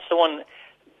one. That's the one.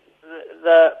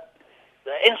 The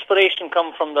inspiration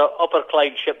come from the Upper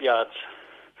Clyde shipyards,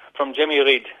 from Jimmy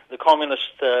Reid, the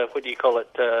communist,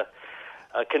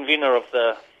 convener of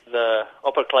the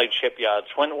Upper Clyde shipyards.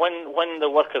 When the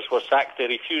workers were sacked, they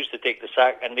refused to take the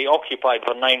sack, and they occupied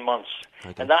for 9 months.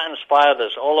 Okay. And that inspired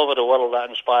us all over the world. That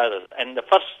inspired us. And the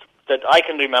first that I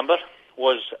can remember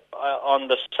was on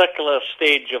the circular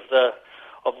stage of the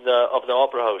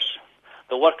Opera House.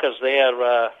 The workers there,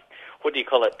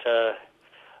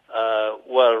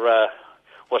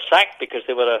 were sacked because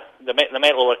they were the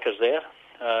metal workers there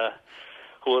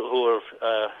who were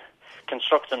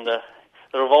constructing the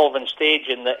revolving stage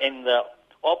in the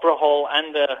opera hall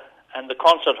and the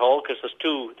concert hall, because there's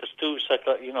two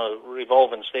circular,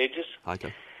 revolving stages.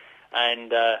 Okay.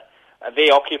 And they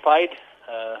occupied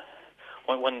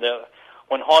when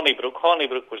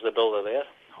Hornibrook was the builder there,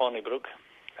 Hornibrook,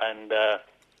 and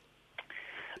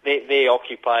they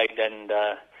occupied, and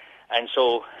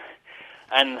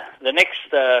the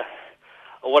next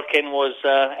work-in was,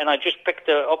 and I just picked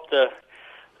up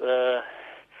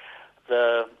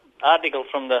the article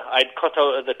from I'd cut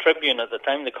out of the Tribune at the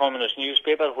time, the communist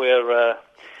newspaper, where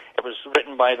it was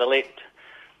written by the late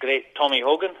great Tommy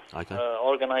Hogan, okay.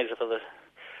 Organizer for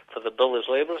the Builders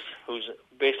Labourers, who's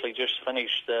basically just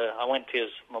finished. I went to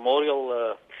his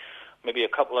memorial maybe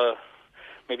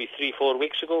 3-4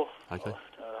 weeks ago. Okay.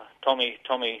 Tommy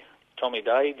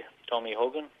died, Tommy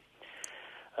Hogan,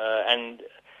 and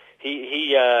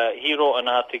he wrote an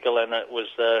article, and it was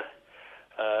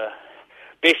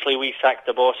basically we sacked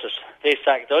the bosses. They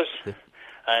sacked us, yeah.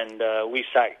 And we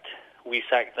sacked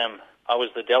them. I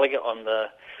was the delegate on the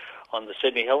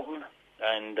Sydney Hilton,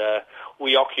 and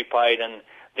we occupied, and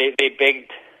they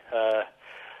begged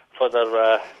for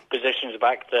their positions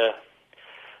back to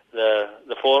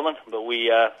the foreman, but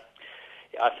we.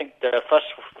 I think the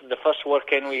first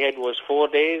work-in we had was 4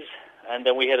 days, and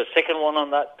then we had a second one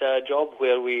on that job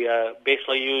where we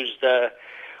basically used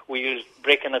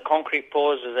breaking a concrete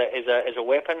pause as a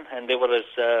weapon, and they were as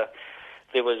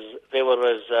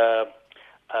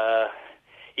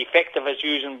effective as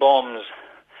using bombs.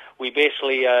 We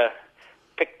basically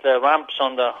picked the ramps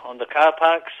on the car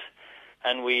parks,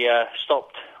 and we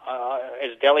stopped.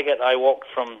 As delegate, I walked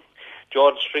from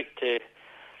George Street to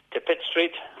Pitt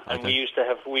Street, and okay.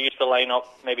 we used to line up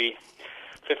maybe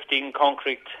 15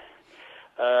 concrete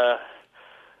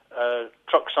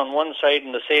trucks on one side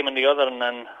and the same on the other, and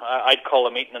then I'd call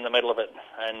a meeting in the middle of it,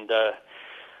 and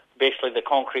basically the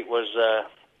concrete was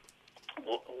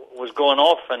going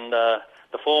off, and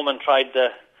the foreman tried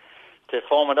to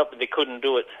form it up, but they couldn't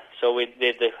do it. So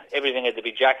everything had to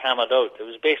be jackhammered out. It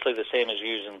was basically the same as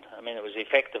it was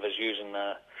effective as using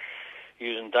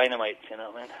dynamite, you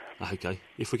know what I mean? Okay.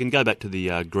 If we can go back to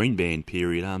the Green Band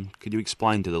period, could you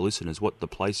explain to the listeners what the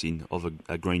placing of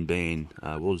a Green Band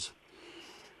was?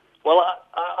 Well,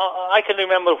 I can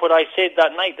remember what I said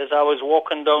that night as I was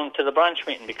walking down to the branch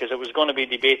meeting, because it was going to be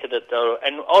debated at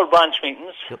our branch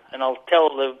meetings, yep. And I'll tell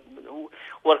the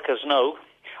workers now,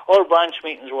 our branch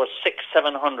meetings were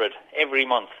 600-700 every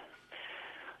month.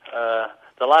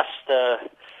 The last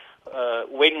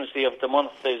Wednesday of the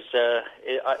month is the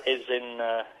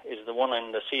one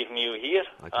in the Sea of Mew here.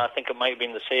 Okay. I think it might have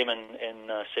been the same in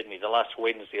Sydney, the last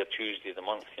Wednesday or Tuesday of the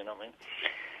month, you know what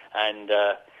I mean?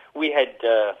 And we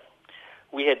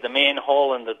had the main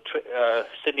hall in the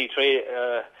Sydney Trades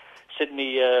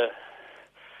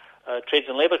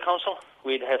and Labour Council.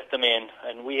 We'd have the main,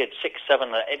 and we had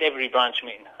 6-7 at every branch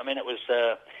meeting. I mean, it was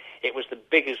the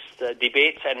biggest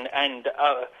debates and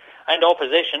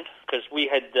opposition, because we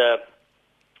had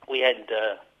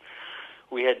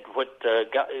what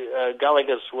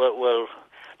Gallagher's were.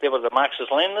 They were the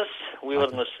Marxist-Leninists. We were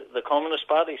in the Communist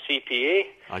Party, CPA,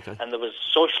 okay. And there was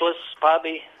Socialist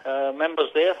Party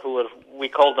members there we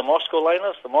called the Moscow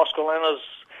Liners. The Moscow Liners,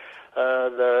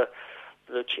 the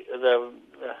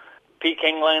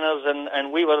Peking Liners,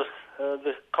 and we were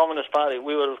the Communist Party.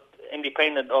 We were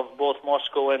independent of both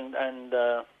Moscow and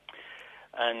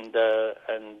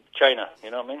China.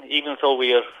 You know what I mean? Even though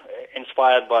we are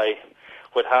inspired by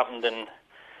what happened in,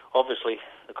 obviously,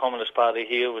 the Communist Party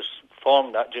here was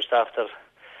formed just after,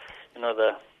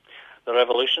 the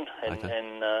revolution in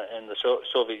the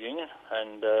Soviet Union,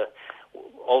 and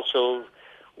also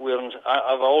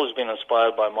I've always been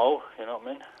inspired by Mao. You know what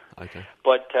I mean? Okay.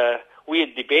 But we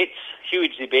had debates,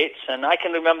 huge debates, and I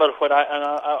can remember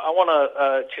I want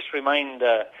to just remind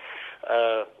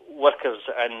workers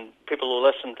and people who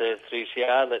listen to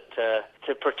 3CR that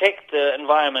to protect the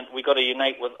environment, we got to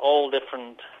unite with all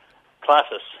different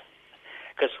classes.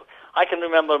 Because I can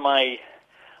remember my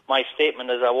statement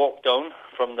as I walked down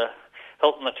from the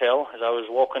Hilton Hotel as I was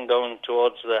walking down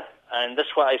towards and this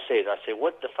is what I said. I said,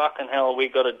 what the fucking hell are we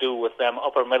got to do with them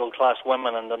upper middle class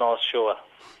women in the North Shore?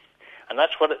 And that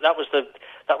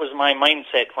was my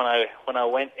mindset when I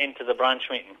went into the branch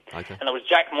meeting. Okay. And it was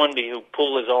Jack Mundy who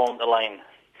pulled us all into line.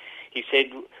 He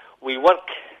said, we work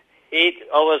 8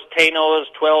 hours, 10 hours,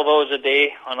 12 hours a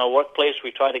day on our workplace.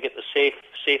 We try to get the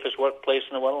safest workplace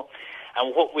in the world.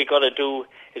 And what we got to do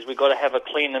is we got to have a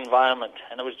clean environment.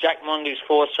 And it was Jack Mundy's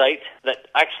foresight that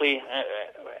actually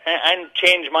and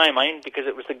changed my mind, because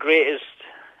it was the greatest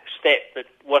step that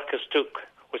workers took,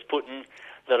 was putting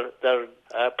the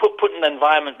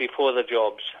environment before the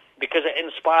jobs, because it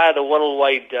inspired a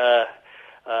worldwide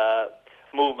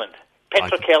movement.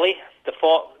 Petra Kelly, the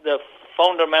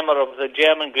founder member of the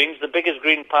German Greens, the biggest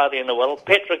Green Party in the world,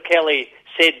 Petra Kelly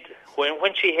said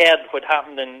when she heard what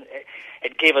happened, and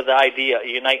it gave her the idea of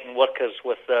uniting workers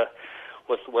with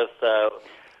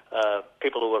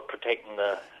people who were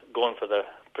going for the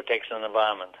protection of the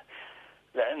environment.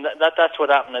 And that's what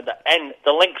happened at the end.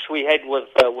 The links we had with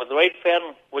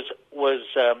Redfern was with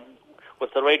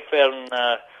the Redfern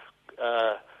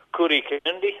Koori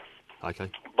community. Okay.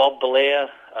 Bob Belair,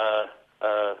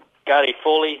 Gary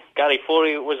Foley. Gary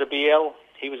Foley was a BL.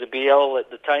 He was a BL at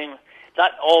the time.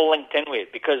 That all linked in with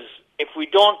it, because if we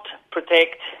don't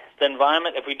protect the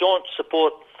environment, if we don't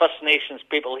support First Nations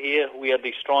people here, we are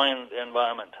destroying the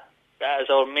environment. That is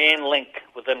our main link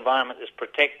with the environment, is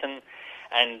protecting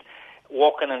and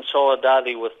walking in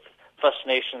solidarity with First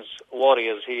Nations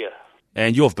warriors here.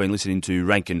 And you've been listening to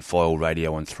Rank and File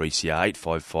Radio on 3CR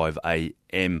 855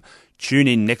 AM. Tune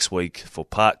in next week for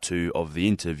part 2 of the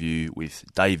interview with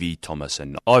Davey Thomas.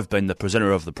 And I've been the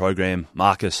presenter of the program,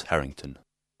 Marcus Harrington.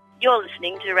 You're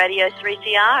listening to Radio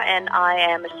 3CR, and I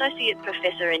am Associate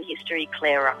Professor in History,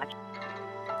 Claire Wright.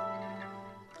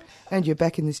 And you're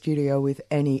back in the studio with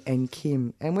Annie and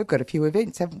Kim. And we've got a few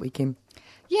events, haven't we, Kim?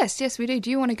 Yes, we do. Do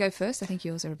you want to go first? I think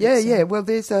yours are a bit... Yeah. Well,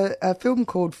 there's a film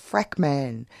called Frack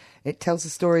Man. It tells the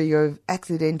story of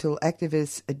accidental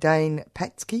activist Dane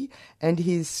Patsky and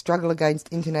his struggle against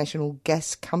international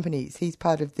gas companies. He's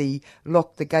part of the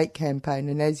Lock the Gate campaign,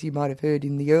 and as you might have heard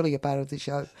in the earlier part of the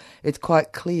show, it's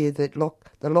quite clear that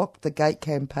the Lock the Gate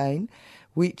campaign,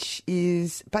 which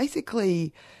is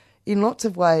basically, in lots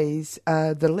of ways,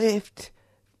 the left,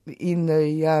 in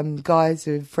the guise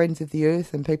of Friends of the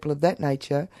Earth and people of that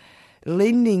nature,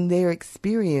 lending their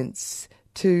experience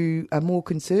to a more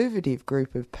conservative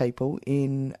group of people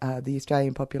in the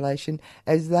Australian population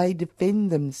as they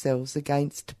defend themselves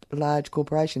against large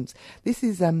corporations. This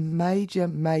is a major,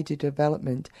 major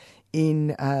development in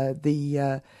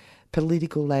the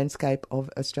political landscape of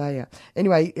Australia.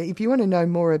 Anyway, if you want to know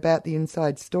more about the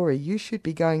inside story, you should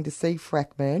be going to see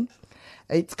Frack Man.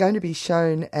 It's going to be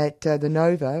shown at the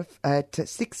Nova at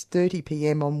 6:30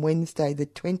 p.m. on Wednesday, the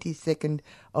 22nd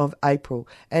of April.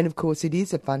 And, of course, it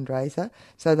is a fundraiser,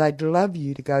 so they'd love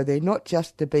you to go there, not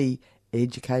just to be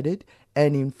educated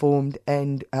and informed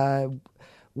and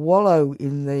wallow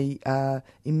in the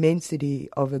immensity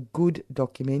of a good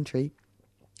documentary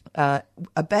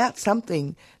about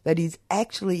something that is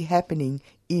actually happening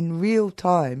in real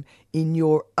time in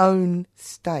your own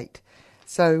state.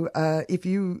 So if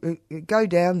you go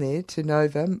down there to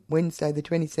Nova, Wednesday the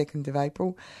 22nd of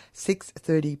April,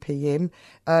 6:30 p.m,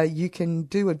 you can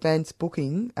do advance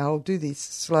booking. I'll do this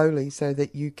slowly so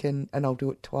that you can, and I'll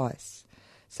do it twice.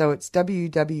 So it's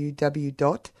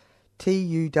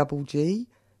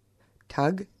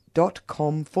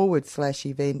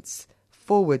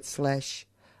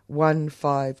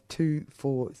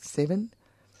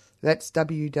That's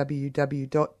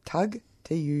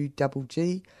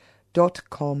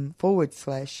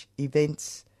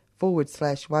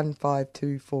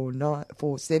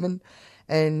www.tuggg.com/events/15247.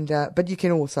 And but you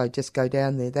can also just go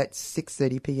down there. That's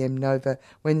 6:30 p.m. Nova,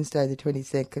 Wednesday the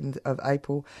 22nd of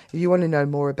April. If you want to know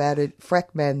more about it,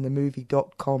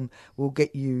 frackmanthemovie.com will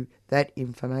get you that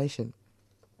information.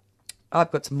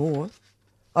 I've got some more.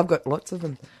 I've got lots of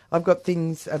them. I've got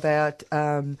things about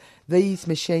These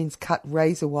Machines Cut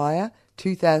Razor Wire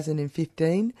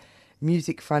 2015,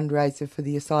 music fundraiser for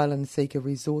the Asylum Seeker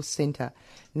Resource Centre.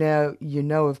 Now, you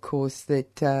know, of course,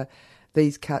 that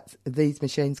These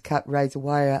Machines Cut Razor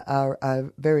Wire are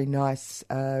a very nice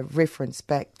reference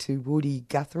back to Woody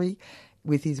Guthrie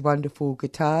with his wonderful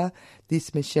guitar.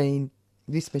 This machine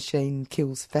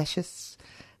kills fascists.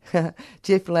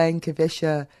 Jeff Lang,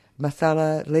 Kavesha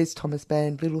Masala, Les Thomas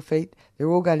Band, Little Feat, they're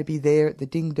all going to be there at the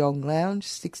Ding Dong Lounge,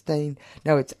 18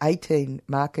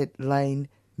 Market Lane,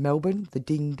 Melbourne, the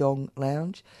Ding Dong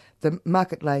Lounge. The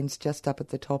Market Lane's just up at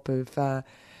the top of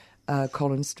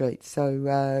Collins Street.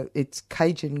 So it's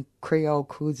Cajun Creole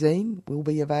cuisine will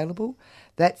be available.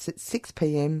 That's at 6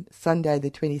 p.m, Sunday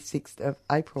the 26th of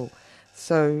April.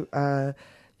 So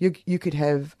you could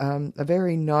have a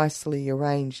very nicely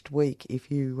arranged week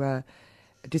if you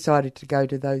decided to go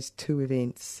to those two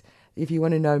events. If you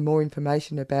want to know more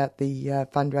information about the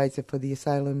fundraiser for the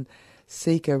Salem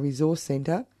Seeker Resource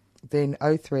Centre, then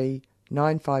 03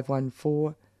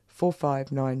 9514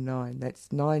 4599.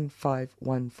 That's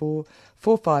 9514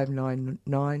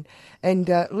 4599. And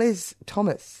Les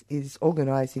Thomas is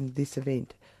organising this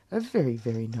event. A very,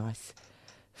 very nice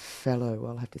fellow,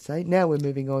 I'll have to say. Now we're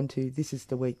moving on to This Is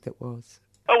the Week That Was.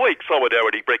 A week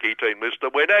Solidarity Brekkie team listener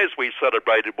when, as we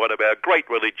celebrated one of our great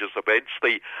religious events,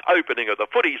 the opening of the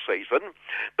footy season,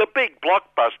 the big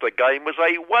blockbuster game was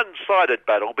a one-sided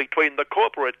battle between the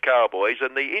corporate Cowboys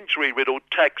and the injury-riddled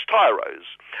Tax Tyros.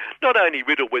 Not only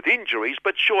riddled with injuries,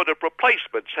 but short of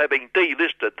replacements, having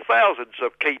delisted thousands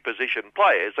of key position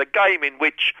players, a game in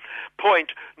which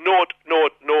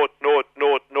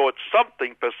 0.00000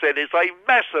 something percent is a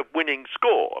massive winning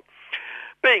score.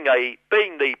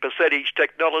 Being the percentage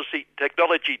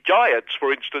technology giants,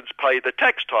 for instance, pay the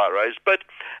tax tyros, but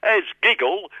as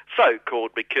Giggle, so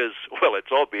called because, well,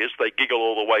 it's obvious they giggle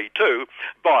all the way too,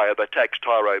 via the tax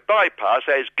tyro bypass,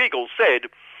 as Giggle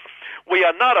said, we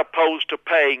are not opposed to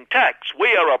paying tax,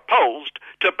 we are opposed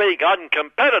to being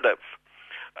uncompetitive.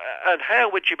 And how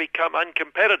would you become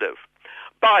uncompetitive?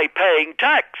 By paying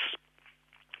tax.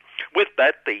 With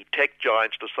that, the tech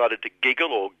giants decided to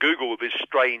giggle or Google this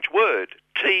strange word,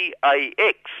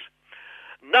 TAX.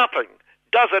 Nothing.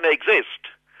 Doesn't exist.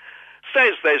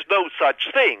 Says there's no such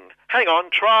thing. Hang on,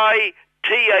 try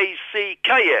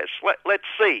TACKS. Let's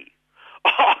see.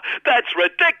 Oh, that's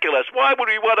ridiculous. Why would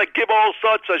we want to give all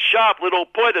sorts of sharp little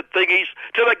pointed thingies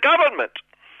to the government?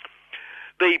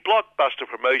 The blockbuster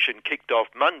promotion kicked off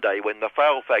Monday when the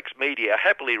Fairfax media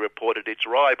happily reported its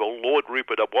rival, Lord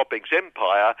Rupert of Wapping's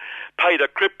Empire, paid a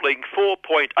crippling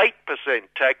 4.8%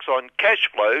 tax on cash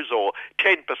flows or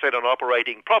 10% on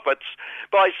operating profits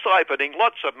by siphoning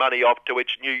lots of money off to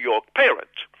its New York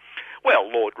parent. Well,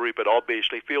 Lord Rupert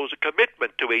obviously feels a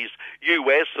commitment to his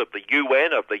US of the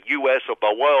UN of the US of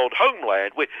the world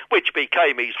homeland, which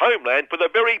became his homeland for the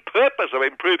very purpose of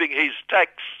improving his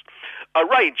tax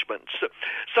arrangements.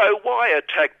 So why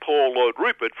attack poor Lord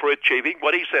Rupert for achieving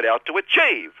what he set out to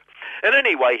achieve? And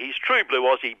anyway, his True Blue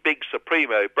Aussie Big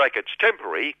Supremo brackets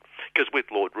temporary, because with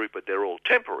Lord Rupert they're all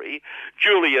temporary,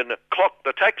 Julian Clock,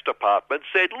 the tax department,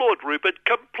 said Lord Rupert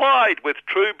complied with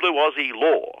True Blue Aussie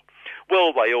law.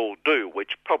 Well, they all do,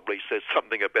 which probably says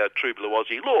something about True Blue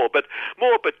Aussie law, but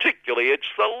more particularly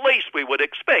it's the least we would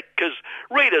expect, because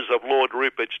readers of Lord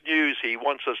Rupert's news he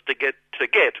wants us to get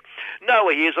know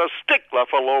he is a stickler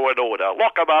for law and order,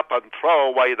 lock him up and throw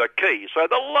away the key. So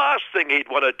the last thing he'd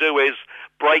want to do is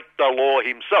break the law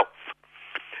himself.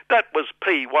 That was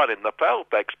P1 in the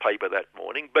Fairfax paper that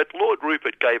morning, but Lord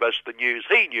Rupert gave us the news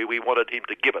he knew we wanted him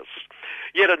to give us.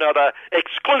 Yet another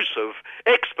exclusive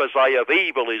expose of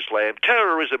evil Islam,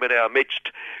 terrorism in our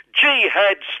midst.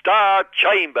 Jihad Star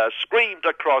Chamber screamed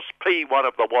across P1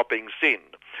 of the Wapping Sin.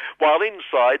 While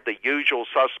inside, the usual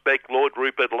suspect, Lord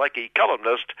Rupert Lackey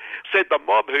columnist, said the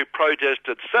mob who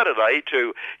protested Saturday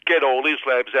to get all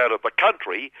Islams out of the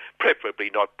country, preferably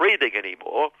not breathing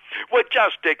anymore, were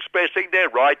just expressing their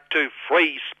right to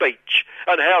free speech.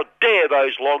 And how dare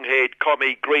those long-haired,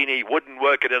 commie, greeny,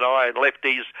 wooden-working and iron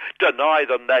lefties deny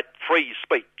them that free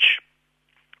speech?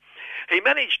 He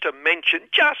managed to mention,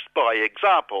 just by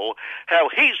example, how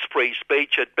his free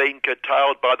speech had been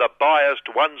curtailed by the biased,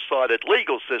 one-sided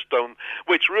legal system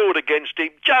which ruled against him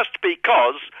just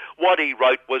because what he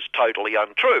wrote was totally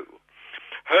untrue.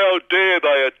 How dare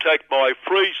they attack my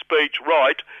free speech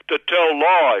right to tell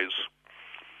lies?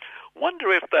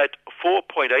 Wonder if that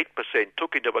 4.8%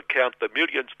 took into account the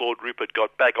millions Lord Rupert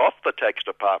got back off the tax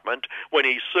department when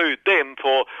he sued them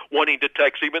for wanting to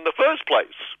tax him in the first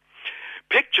place.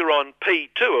 Picture on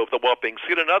P2 of the Wapping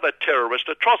Sin another terrorist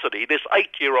atrocity, this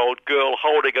 8-year-old girl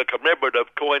holding a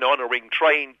commemorative coin honouring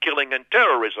train killing and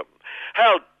terrorism.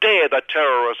 How dare the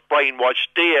terrorists brainwash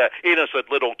dear,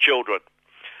 innocent little children?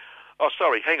 Oh,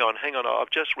 sorry, hang on,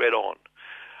 I've just read on.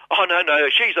 Oh, no,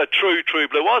 she's a true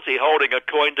blue Aussie holding a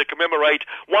coin to commemorate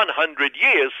 100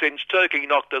 years since Turkey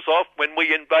knocked us off when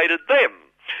we invaded them.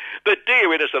 The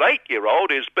dear innocent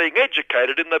 8-year-old is being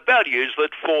educated in the values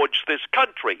that forged this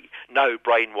country. No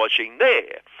brainwashing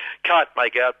there. Can't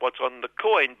make out what's on the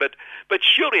coin, but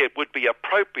surely it would be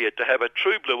appropriate to have a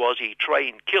true blue Aussie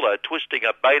trained killer twisting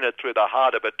a bayonet through the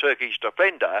heart of a Turkish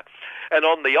defender, and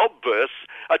on the obverse,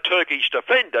 a Turkish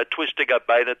defender twisting a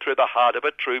bayonet through the heart of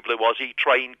a true blue Aussie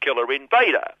trained killer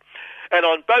invader. And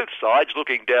on both sides,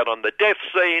 looking down on the death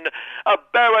scene, a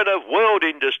baron of world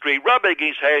industry rubbing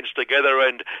his hands together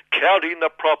and counting the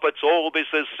profits all this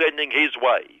is sending his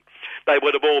way. They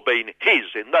would have all been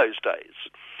his in those days.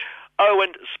 Oh,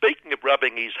 and speaking of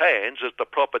rubbing his hands as the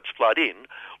profits flood in,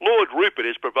 Lord Rupert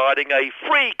is providing a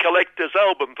free collector's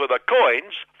album for the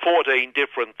coins, 14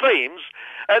 different themes,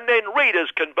 and then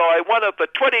readers can buy one of the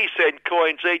 20-cent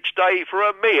coins each day for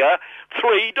a mere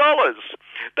 $3.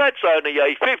 That's only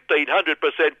a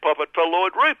 1,500% profit for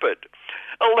Lord Rupert.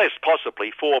 Less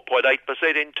possibly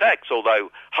 4.8% in tax,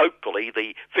 although hopefully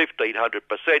the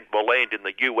 1,500% will land in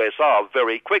the USR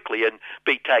very quickly and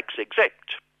be tax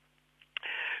exempt.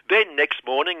 Then next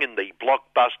morning in the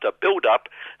blockbuster build-up,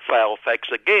 foul facts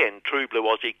again, True Blue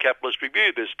Aussie Capitalist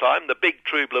Review this time, the big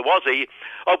True Blue Aussie,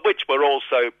 of which we're all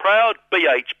so proud,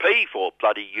 BHP for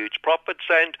bloody huge profits,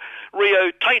 and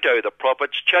Rio Tinto, the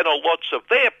profits, channel lots of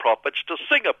their profits to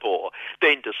Singapore,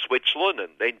 then to Switzerland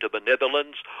and then to the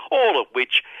Netherlands, all of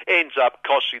which ends up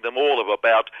costing them all of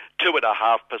about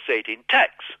 2.5% in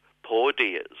tax. Poor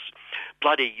dears.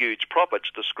 Bloody huge profits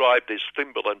described this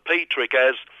thimble and pea trick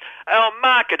as our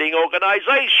marketing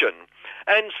organisation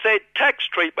and said tax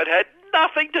treatment had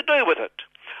nothing to do with it.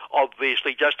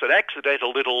 Obviously just an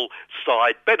accidental little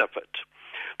side benefit.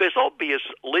 There's obvious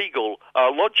logical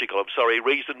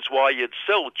reasons why you'd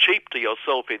sell cheap to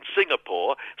yourself in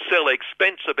Singapore, sell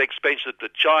expensive to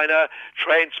China,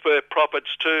 transfer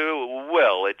profits to,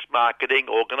 well, its marketing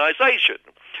organisation.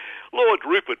 Lord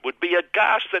Rupert would be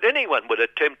aghast that anyone would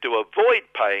attempt to avoid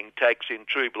paying tax in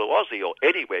True Blue Aussie, or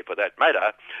anywhere for that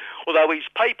matter, although his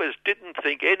papers didn't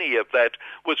think any of that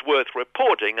was worth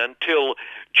reporting until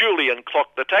Julian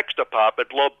Clock, the tax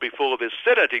department, lobbed before this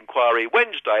Senate inquiry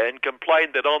Wednesday and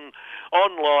complained that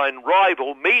online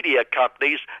rival media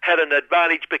companies had an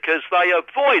advantage because they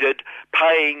avoided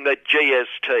paying the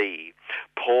GST.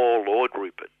 Poor Lord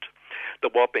Rupert. The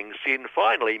whopping Sin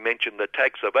finally mentioned the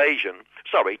tax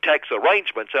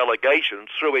arrangements allegations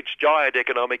through its giant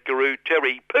economic guru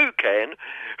Terry Poucan,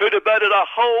 who devoted a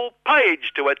whole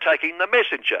page to attacking the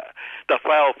Messenger, the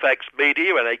foul facts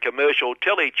media and a commercial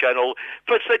telly channel,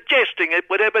 for suggesting it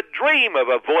would ever dream of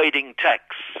avoiding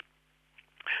tax.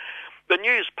 The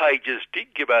news pages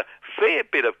did give a fair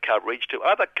bit of coverage to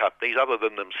other companies other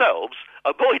than themselves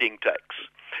avoiding tax.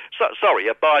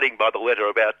 Abiding by the letter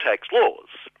of our tax laws.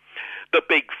 The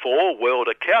Big Four world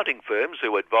accounting firms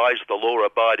who advise the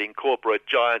law-abiding corporate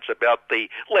giants about the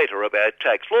letter of our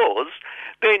tax laws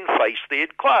then faced the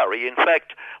inquiry. In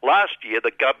fact, last year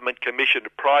the government commissioned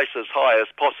Price as High as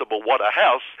Possible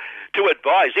Waterhouse to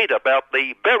advise it about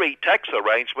the very tax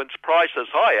arrangements Price as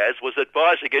High as was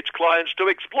advising its clients to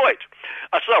exploit.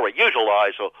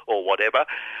 Utilise or whatever.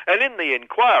 And in the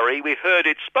inquiry we heard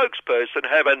its spokesperson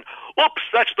have an "oops,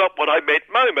 that's not what I meant"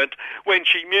 moment when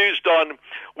she mused on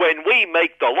 "when we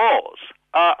make the laws."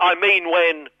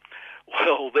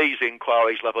 Well, these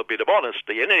inquiries love a bit of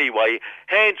honesty. And anyway,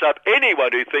 hands up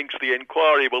anyone who thinks the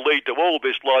inquiry will lead to all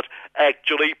this lot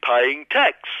actually paying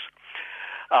tax.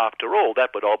 After all,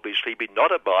 that would obviously be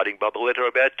not abiding by the letter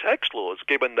of our tax laws,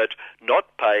 given that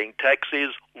not paying tax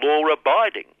is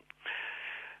law-abiding.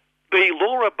 The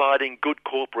law-abiding good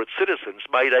corporate citizens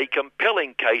made a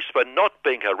compelling case for not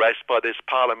being harassed by this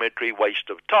parliamentary waste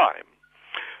of time.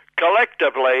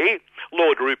 Collectively,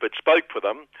 Lord Rupert spoke for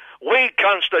them, we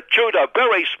constitute a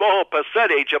very small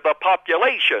percentage of the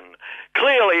population.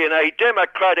 Clearly, in a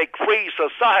democratic free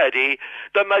society,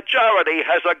 the majority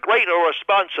has a greater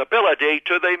responsibility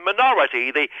to the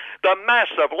minority, the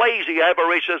mass of lazy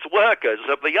avaricious workers,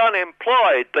 of the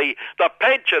unemployed, the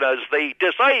pensioners, the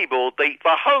disabled, the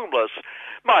homeless.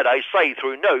 Might I say,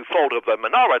 through no fault of the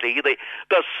minority, the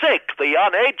sick, the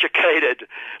uneducated.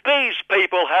 These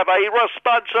people have a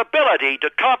responsibility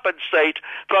to compensate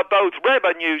for both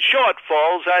revenue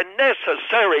shortfalls and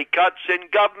necessary cuts in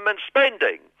government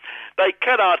spending. They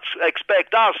cannot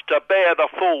expect us to bear the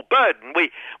full burden.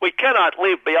 We cannot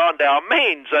live beyond our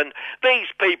means, and these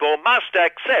people must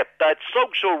accept that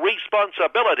social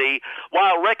responsibility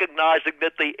while recognising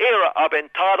that the era of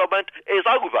entitlement is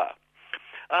over.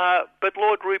 But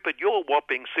Lord Rupert, your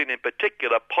whopping Sin in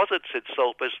particular posits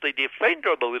itself as the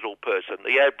defender of the little person,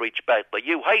 the average battler.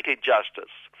 You hate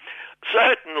injustice.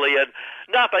 Certainly, and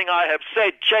nothing I have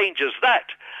said changes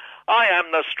that. I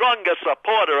am the strongest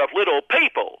supporter of little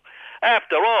people.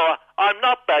 After all, I'm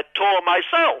not that tall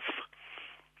myself.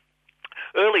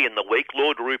 Early in the week,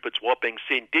 Lord Rupert's whopping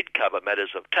sin did cover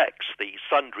matters of tax, the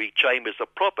sundry chambers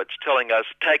of prophets telling us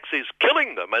tax is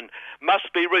killing them and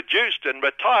must be reduced, and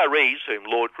retirees, whom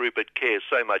Lord Rupert cares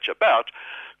so much about,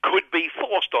 could be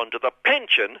forced onto the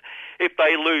pension if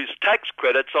they lose tax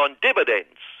credits on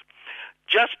dividends.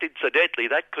 Just incidentally,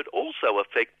 that could also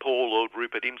affect poor Lord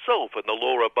Rupert himself and the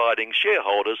law-abiding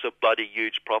shareholders of bloody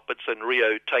huge profits and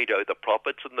Rio Tinto the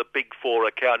profits and the big four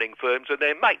accounting firms and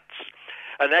their mates.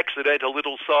 An accidental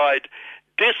little side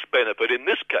disbenefit in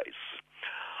this case.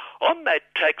 On that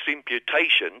tax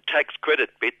imputation, tax credit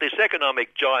bit, this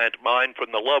economic giant mind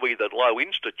from the Lowy the Low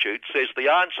Institute says the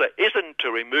answer isn't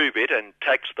to remove it and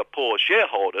tax the poor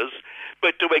shareholders,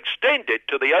 but to extend it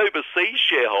to the overseas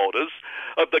shareholders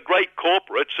of the great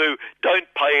corporates who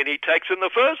don't pay any tax in the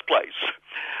first place.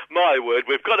 My word,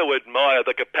 we've got to admire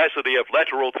the capacity of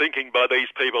lateral thinking by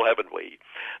these people, haven't we?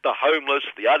 The homeless,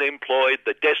 the unemployed,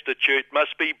 the destitute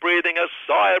must be breathing a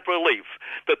sigh of relief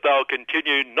that they'll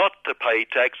continue not to pay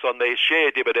tax on their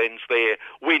share dividends, their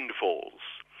windfalls.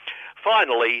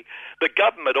 Finally, the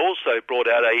government also brought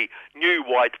out a new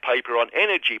white paper on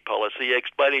energy policy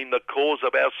explaining the cause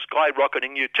of our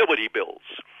skyrocketing utility bills.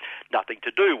 Nothing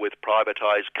to do with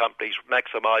privatised companies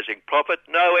maximising profit.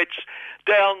 No, it's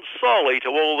down solely to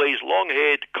all these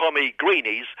long-haired commie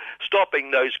greenies stopping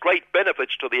those great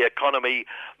benefits to the economy,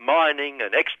 mining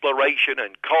and exploration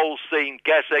and coal seam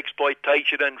gas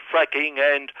exploitation and fracking,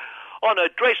 and on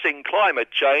addressing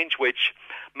climate change, which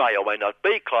may or may not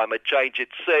be climate change, it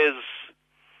says,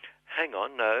 hang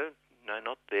on, no,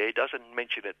 not there, it doesn't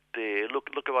mention it there. Look,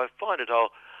 if I find it,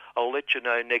 I'll let you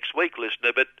know next week,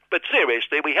 listener. But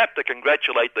seriously, we have to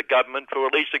congratulate the government for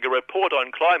releasing a report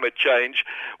on climate change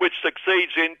which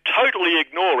succeeds in totally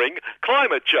ignoring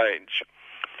climate change.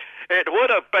 It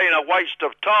would have been a waste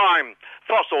of time,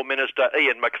 Fossil Minister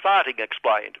Ian McFarting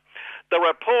explained. The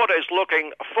report is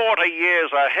looking 40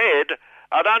 years ahead,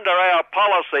 and under our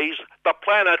policies, the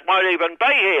planet won't even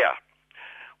be here.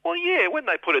 Well, yeah, when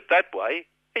they put it that way,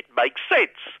 it makes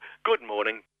sense. Good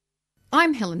morning.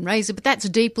 I'm Helen Razor, but that's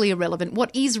deeply irrelevant.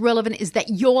 What is relevant is that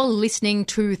you're listening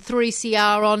to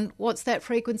 3CR on, what's that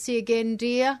frequency again,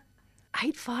 dear?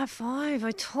 855.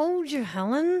 I told you,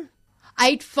 Helen.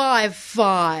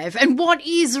 855. And what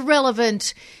is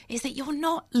relevant is that you're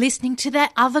not listening to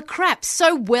that other crap.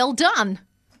 So well done.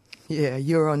 Yeah,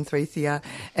 you're on 3CR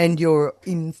and you're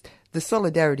in the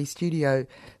Solidarity Studio,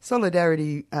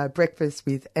 Solidarity Breakfast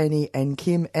with Annie and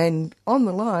Kim. And on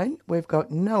the line, we've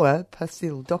got Noah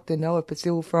Pasil, Dr. Noah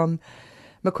Pasil from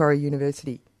Macquarie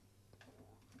University.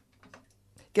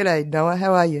 G'day, Noah.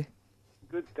 How are you?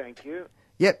 Good, thank you.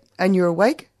 Yep. And you're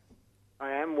awake?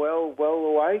 I am well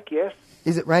awake, yes.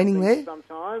 Is it raining there?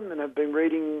 Sometime, and I've been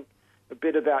reading a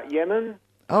bit about Yemen.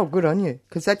 Oh, good on you,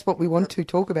 because that's what we want to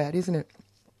talk about, isn't it?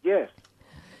 Yes.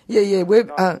 Yeah.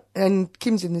 We've and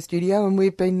Kim's in the studio, and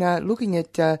we've been looking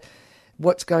at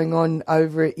what's going on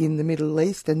over in the Middle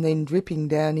East, and then dripping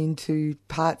down into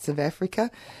parts of Africa.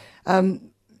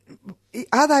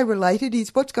 Are they related?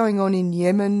 Is what's going on in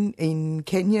Yemen, in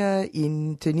Kenya,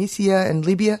 in Tunisia, and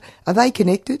Libya? Are they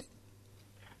connected?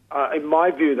 In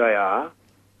my view, they are.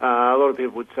 A lot of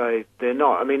people would say they're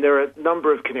not. I mean, there are a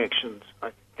number of connections,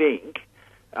 I think,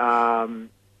 and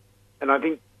I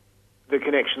think the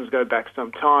connections go back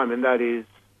some time, and that is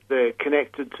they're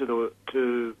connected to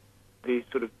the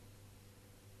sort of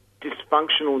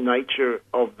dysfunctional nature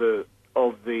of the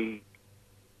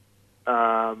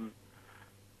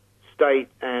state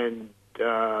and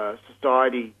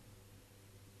society,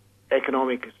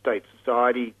 economic state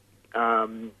society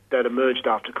that emerged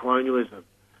after colonialism.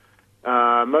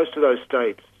 Most of those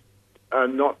states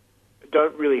don't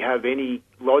really have any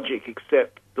logic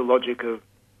except the logic of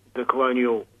the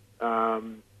colonial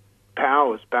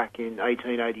powers back in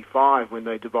 1885 when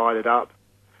they divided up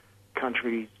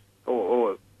countries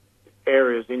or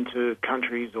areas into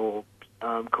countries or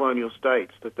colonial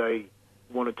states that they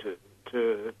wanted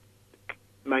to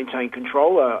maintain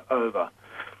control over.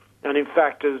 And in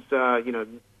fact, as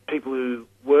people who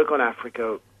work on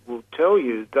Africa will tell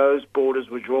you, those borders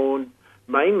were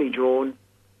mainly drawn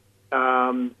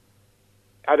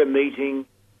at a meeting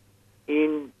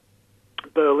in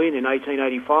Berlin in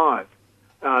 1885.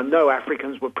 No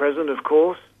Africans were present, of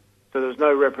course, so there was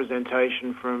no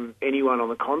representation from anyone on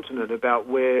the continent about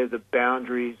where the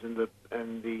boundaries and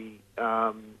the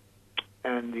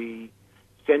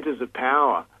centres of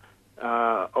power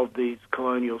of these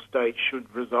colonial states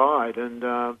should reside. And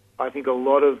I think a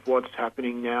lot of what's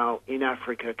happening now in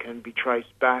Africa can be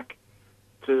traced back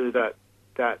to that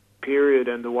period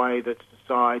and the way that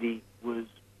society was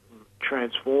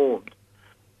transformed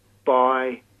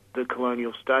by the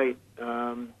colonial state.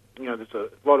 There's a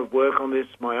lot of work on this.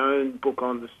 My own book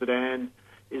on the Sudan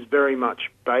is very much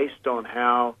based on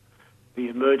how the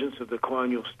emergence of the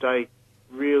colonial state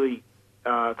really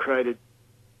created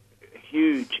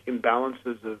huge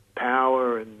imbalances of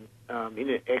power and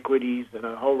inequities and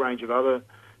a whole range of other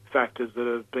factors that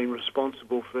have been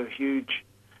responsible for huge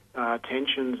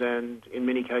tensions and, in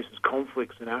many cases,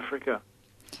 conflicts in Africa.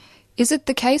 Is it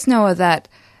the case, Noah, that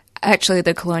actually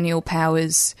the colonial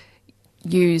powers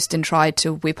used and tried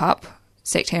to whip up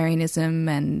sectarianism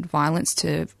and violence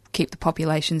to keep the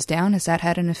populations down? Has that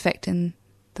had an effect in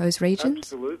those regions?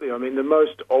 Absolutely. I mean, the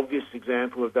most obvious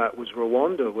example of that was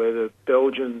Rwanda, where the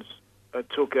Belgians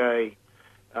took a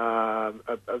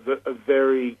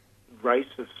very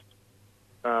racist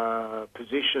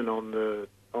position on the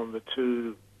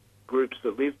two groups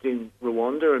that lived in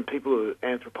Rwanda, and people,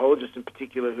 anthropologists in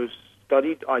particular, who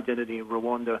studied identity in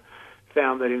Rwanda,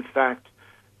 found that in fact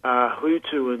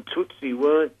Hutu and Tutsi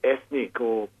weren't ethnic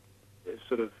or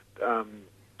sort of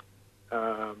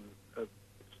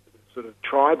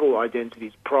tribal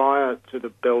identities prior to the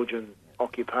Belgian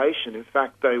occupation. In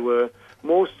fact, they were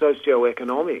more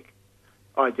socio-economic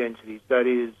identities. That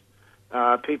is,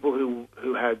 people who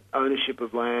had ownership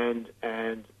of land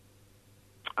and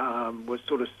were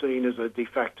sort of seen as a de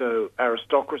facto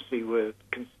aristocracy were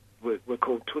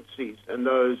called Tutsis, and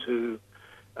those who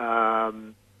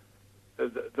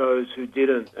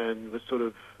didn't and were sort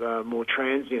of more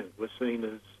transient were seen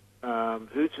as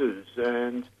Hutus.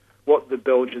 And what the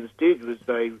Belgians did was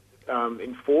they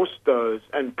enforced those,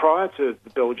 and prior to the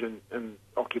Belgian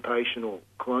occupation or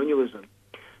colonialism,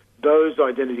 those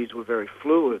identities were very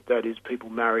fluid. That is, people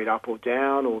married up or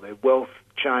down, or their wealth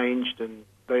changed, and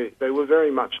they were very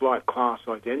much like class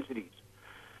identities.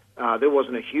 There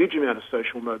wasn't a huge amount of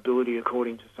social mobility,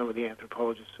 according to some of the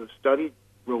anthropologists who have studied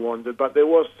Rwanda, but there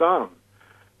was some.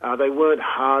 They weren't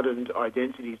hardened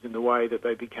identities in the way that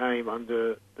they became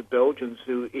under the Belgians,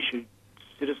 who issued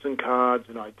citizen cards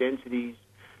and identities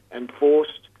and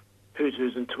forced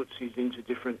Hutus and Tutsis into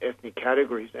different ethnic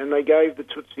categories. And they gave the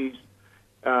Tutsis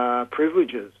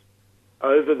privileges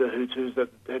over the Hutus that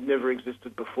had never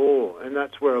existed before. And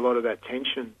that's where a lot of that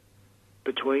tension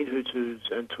between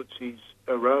Hutus and Tutsis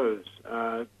arose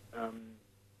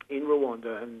in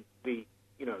Rwanda. And the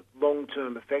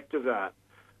long-term effect of that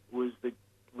was the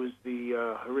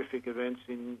horrific events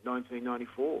in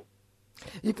 1994.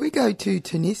 If we go to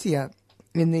Tunisia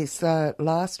in this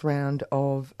last round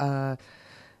of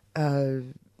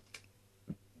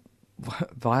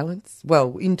violence,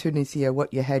 well, in Tunisia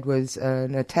what you had was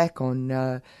an attack on,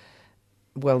 the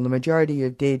majority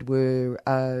of dead were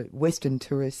Western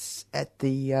tourists at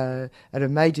a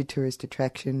major tourist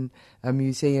attraction, a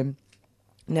museum.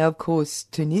 Now, of course,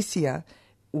 Tunisia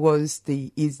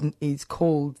is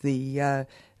called the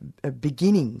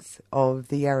beginnings of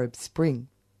the Arab Spring.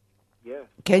 Yeah.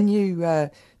 Can you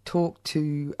talk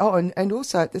to... Oh, and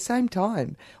also at the same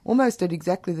time, almost at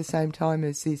exactly the same time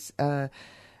as this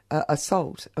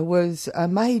assault, was a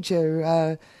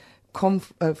major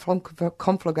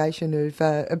conflagration of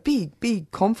a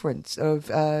big conference of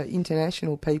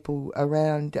international people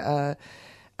around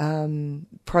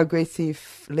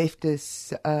progressive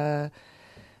leftist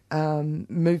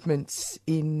movements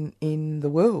in the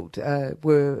world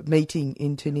were meeting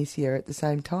in Tunisia at the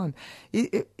same time.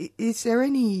 Is there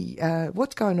any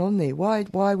what's going on there?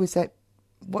 Why was that?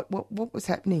 What was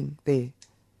happening there?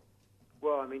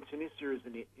 Well, I mean, Tunisia is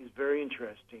very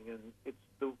interesting, and it's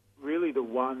really the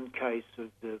one case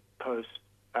of the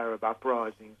post-Arab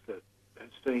uprisings that has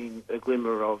seen a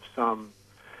glimmer of some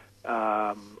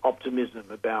optimism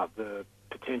about the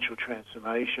potential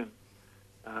transformation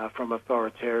from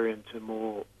authoritarian to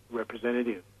more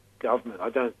representative government.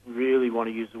 I don't really want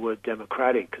to use the word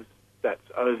democratic because that's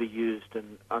overused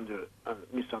and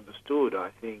misunderstood,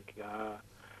 I think.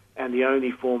 And the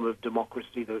only form of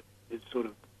democracy that is sort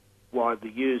of widely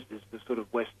used is the sort of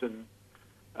Western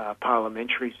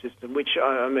parliamentary system, which,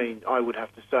 I would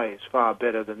have to say is far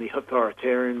better than the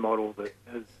authoritarian model that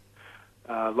has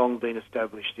long been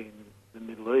established in the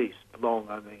Middle East.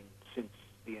 Since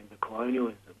the end of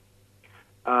colonialism.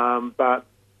 But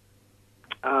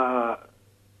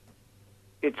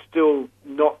it's still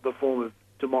not the form of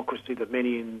democracy that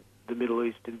many in the Middle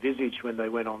East envisaged when they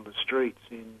went on the streets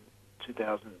in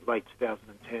late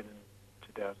 2010 and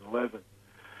 2011.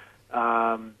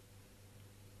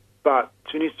 But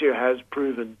Tunisia has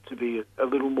proven to be a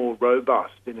little more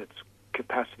robust in its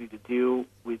capacity to deal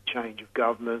with change of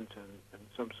government and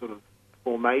some sort of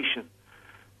formation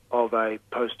of a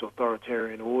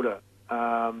post-authoritarian order.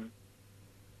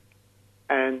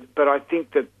 But I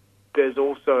think that there's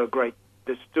also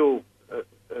there's still a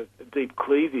deep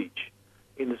cleavage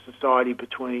in the society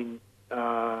between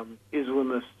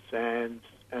Islamists and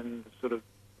sort of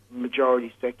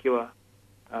majority secular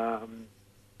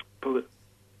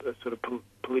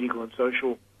political and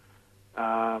social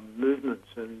movements,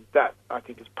 and that I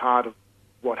think is part of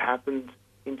what happened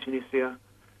in Tunisia.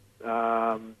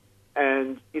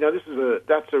 And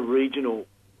that's a regional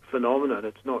phenomenon.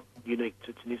 It's not unique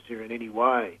to Tunisia in any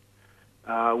way.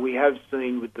 We have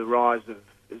seen with the rise of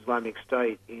Islamic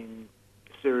State in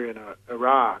Syria and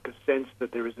Iraq a sense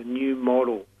that there is a new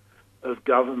model of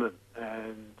government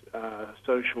and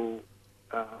social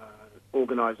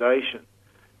organisation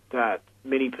that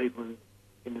many people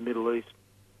in the Middle East,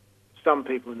 some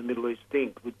people in the Middle East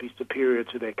think would be superior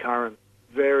to their current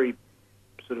very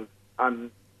sort of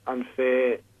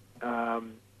unfair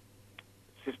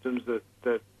systems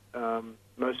that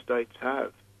most states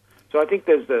have. So I think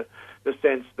there's the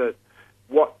sense that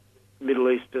what Middle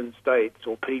Eastern states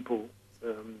or people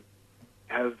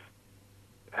have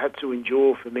had to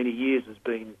endure for many years has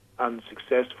been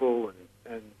unsuccessful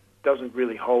and doesn't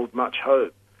really hold much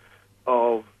hope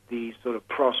of the sort of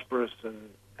prosperous and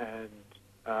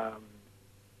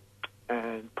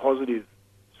positive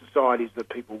societies that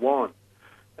people want.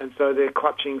 And so they're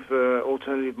clutching for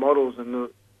alternative models, and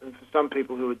for some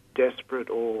people who are desperate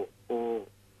or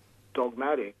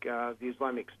dogmatic, the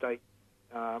Islamic State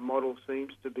model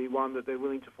seems to be one that they're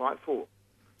willing to fight for.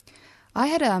 I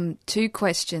had two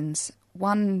questions,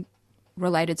 one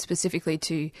related specifically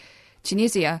to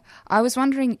Tunisia. I was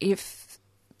wondering if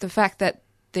the fact that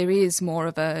there is more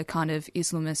of a kind of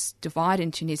Islamist divide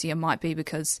in Tunisia might be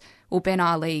because, well, Ben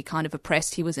Ali kind of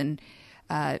oppressed. He was an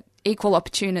equal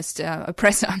opportunist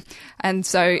oppressor. And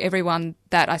so everyone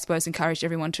that, I suppose, encouraged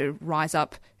everyone to rise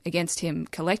up against him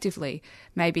collectively.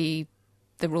 Maybe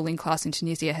the ruling class in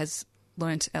Tunisia has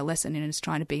learnt a lesson and is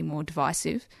trying to be more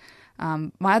divisive.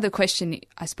 My other question,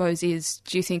 I suppose, is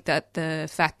do you think that the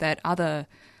fact that other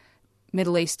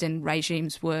Middle Eastern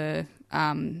regimes were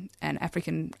and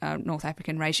North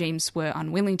African regimes were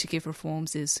unwilling to give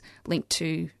reforms is linked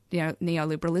to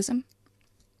neoliberalism?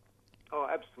 Oh,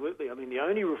 absolutely. I mean, the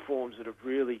only reforms that have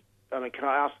really... I mean, can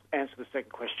I answer the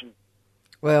second question?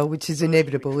 Well, which is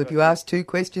inevitable. If you ask two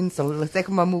questions, the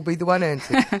second one will be the one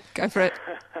answered. Go for it.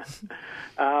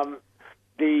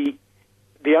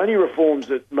 The only reforms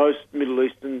that most Middle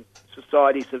Eastern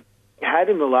societies have had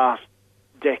in the last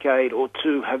decade or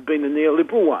two have been the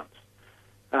neoliberal ones.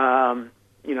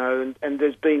 And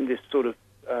there's been this sort of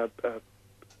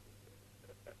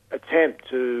attempt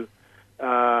to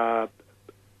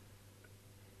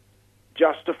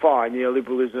justify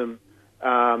neoliberalism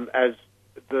as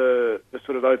the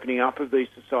sort of opening up of these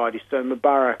societies. So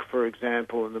Mubarak, for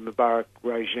example, and the Mubarak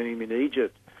regime in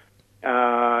Egypt,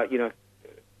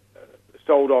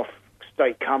 sold off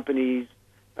state companies,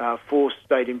 forced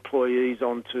state employees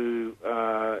into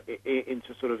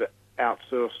sort of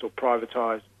outsourced or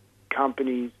privatised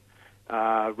companies,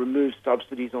 removed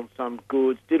subsidies on some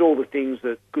goods, did all the things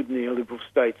that good neoliberal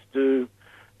states do,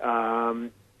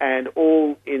 and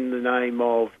all in the name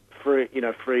of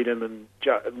freedom and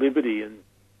liberty.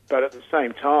 But at the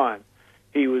same time,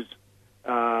 he was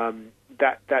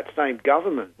that same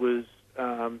government was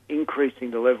increasing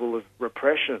the level of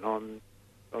repression on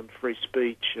free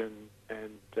speech and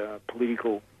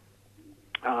political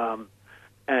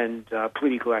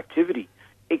political activity.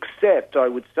 Except, I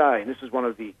would say, and this is one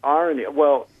of the irony.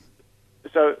 Well,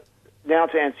 so now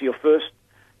to answer your first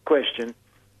question,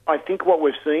 I think what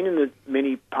we've seen in the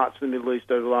many parts of the Middle East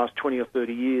over the last 20 or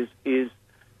 30 years is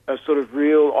a sort of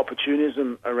real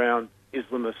opportunism around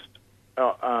Islamist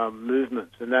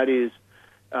movements, and that is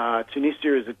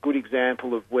Tunisia is a good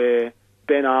example of where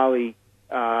Ben Ali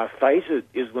favoured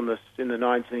Islamists in the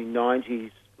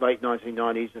 1990s, late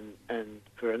 1990s, and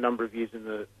for a number of years in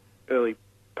the early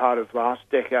part of last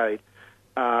decade,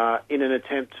 in an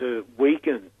attempt to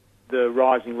weaken the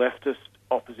rising leftist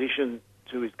opposition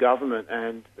to his government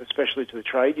and especially to the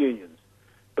trade unions.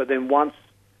 But then once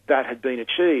that had been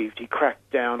achieved, he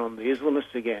cracked down on the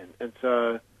Islamists again. And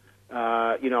so,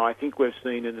 I think we've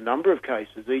seen in a number of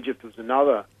cases, Egypt was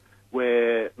another,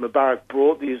 where Mubarak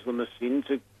brought the Islamists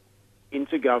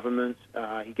into government.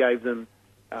 He gave them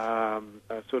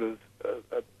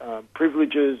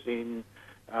privileges in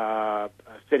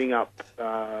setting up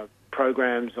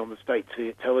programs on the state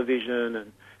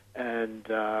television and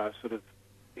sort of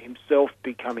himself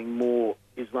becoming more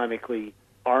Islamically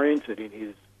oriented in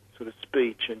his sort of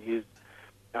speech and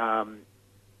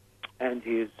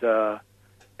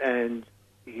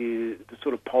the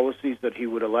sort of policies that he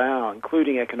would allow,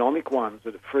 including economic ones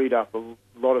that have freed up a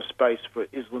lot of space for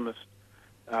Islamic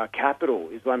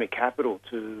capital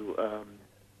to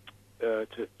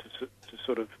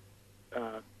sort of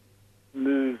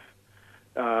move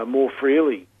more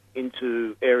freely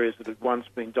into areas that had once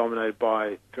been dominated by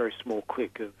a very small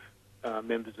clique of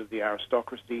members of the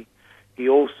aristocracy. He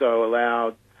also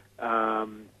allowed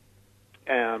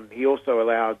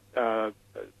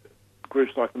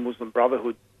groups like the Muslim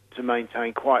Brotherhood to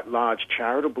maintain quite large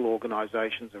charitable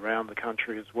organisations around the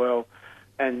country as well,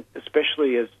 and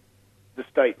especially as the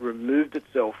state removed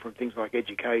itself from things like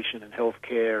education and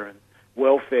healthcare and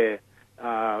welfare,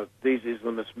 these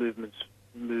Islamist movements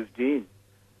moved in,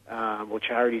 or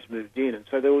charities moved in. And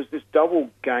so there was this double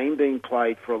game being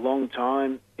played for a long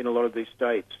time in a lot of these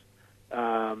states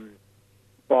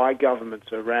by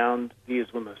governments around the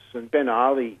Islamists. And Ben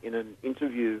Ali, in an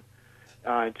interview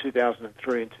in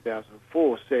 2003 and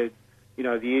 2004, said,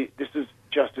 this is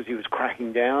just as he was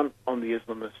cracking down on the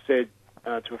Islamists, said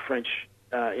to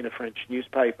in a French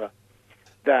newspaper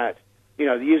that, the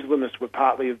Islamists were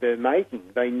partly of their making.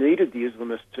 They needed the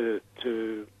Islamists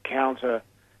to counter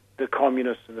the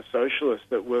communists and the socialists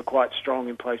that were quite strong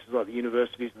in places like the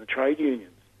universities and the trade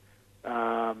unions.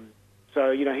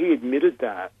 So he admitted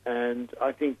that, and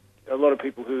I think a lot of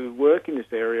people who work in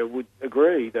this area would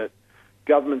agree that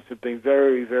governments have been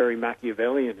very, very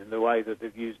Machiavellian in the way that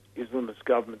they've used Islamist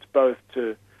governments both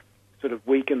to sort of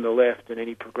weaken the left and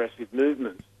any progressive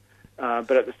movements,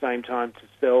 but at the same time to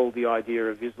sell the idea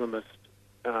of Islamist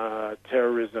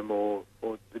terrorism or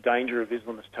the danger of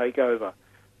Islamist takeover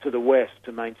to the West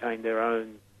to maintain their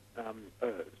own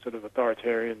sort of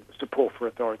authoritarian support for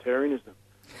authoritarianism.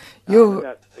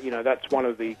 That's one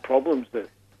of the problems that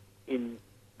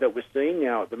we're seeing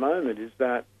now at the moment is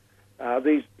that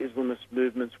these Islamist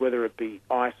movements, whether it be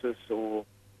ISIS or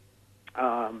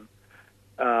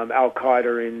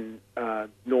Al-Qaeda in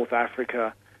North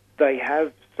Africa, they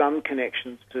have some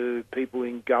connections to people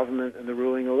in government and the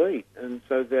ruling elite. And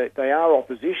so they are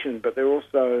opposition, but they're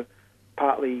also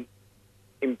partly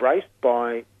embraced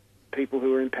by people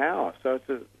who are in power. So it's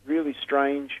a really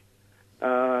strange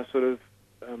and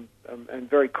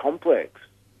very complex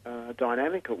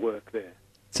dynamic at work there.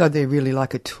 So they're really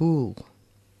like a tool.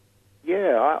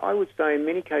 Yeah, I would say in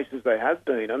many cases they have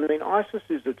been. I mean, ISIS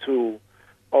is a tool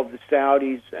of the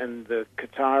Saudis and the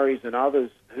Qataris and others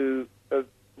who have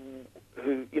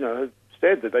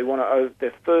said that they want to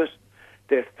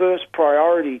their first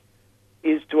priority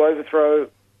is to overthrow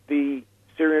the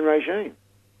Syrian regime.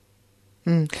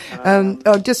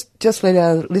 I'll just let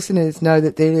our listeners know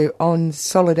that they're on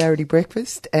Solidarity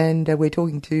Breakfast, and we're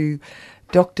talking to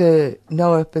Dr.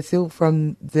 Noah Basil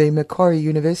from the Macquarie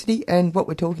University, and what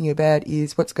we're talking about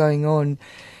is what's going on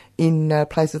in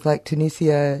places like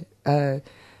Tunisia,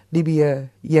 Libya,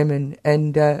 Yemen,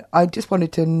 and I just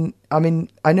wanted to, I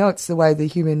know it's the way the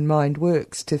human mind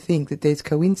works to think that there's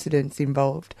coincidence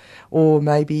involved or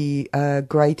maybe a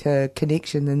greater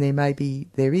connection than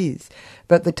there is,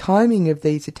 but the timing of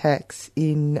these attacks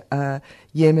in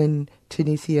Yemen,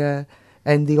 Tunisia,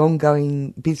 and the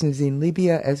ongoing business in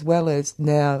Libya, as well as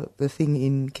now the thing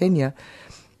in Kenya,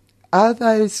 are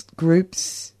those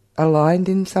groups aligned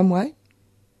in some way?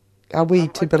 Are we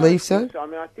to believe so?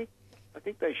 I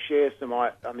think they share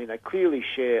they clearly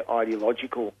share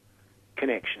ideological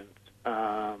connections,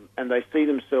 and they see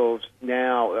themselves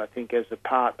now, I think, as a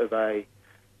part of a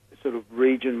sort of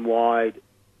region-wide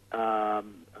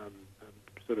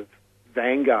sort of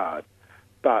vanguard.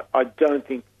 But I don't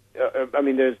think,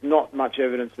 there's not much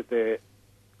evidence that they're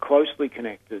closely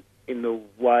connected in the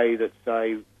way that,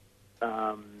 say,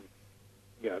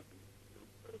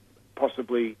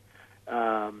 possibly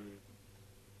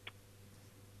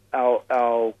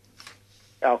Al-Qaeda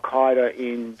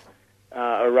in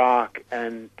Iraq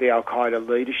and the Al-Qaeda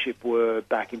leadership were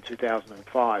back in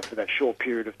 2005 for that short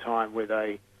period of time where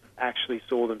they actually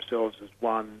saw themselves as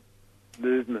one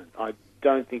movement. I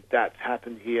don't think that's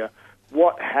happened here.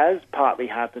 What has partly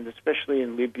happened, especially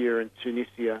in Libya and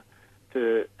Tunisia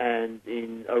and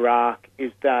in Iraq,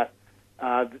 is that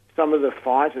some of the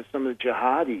fighters, some of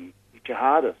the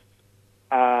jihadists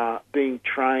are being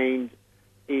trained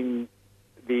in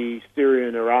the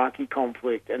Syrian-Iraqi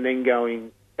conflict and then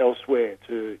going elsewhere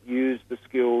to use the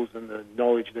skills and the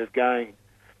knowledge they've gained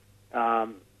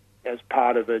as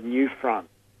part of a new front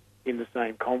in the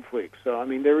same conflict. So,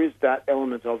 there is that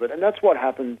element of it. And that's what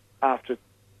happened after,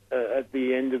 at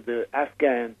the end of the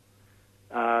Afghan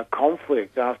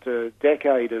conflict, after a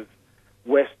decade of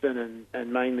Western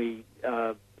and mainly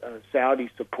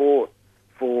Saudi support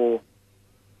for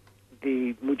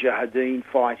the Mujahideen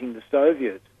fighting the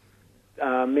Soviets.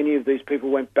 many of these people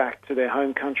went back to their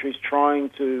home countries trying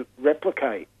to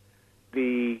replicate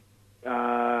the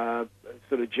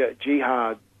sort of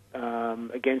jihad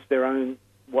against their own,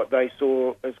 what they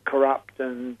saw as corrupt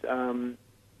and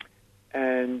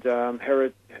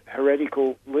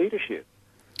heretical leadership.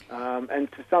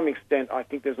 And to some extent, I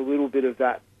think there's a little bit of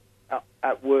that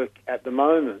at work at the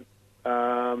moment,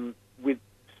 with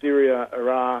Syria,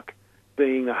 Iraq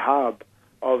being the hub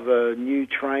of a new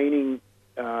training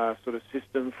sort of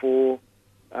system for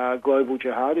global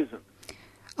jihadism.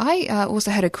 I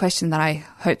also had a question that I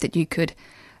hope that you could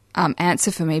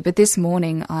answer for me, but this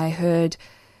morning I heard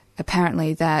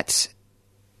apparently that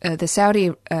the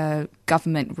Saudi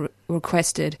government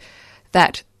requested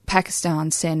that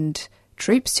Pakistan send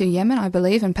troops to Yemen, I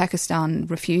believe, and Pakistan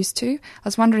refused to. I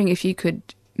was wondering if you could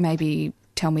maybe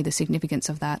tell me the significance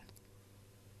of that.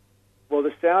 Well,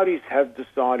 the Saudis have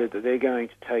decided that they're going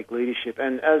to take leadership,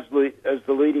 and as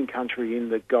the leading country in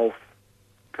the Gulf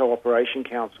Cooperation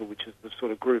Council, which is the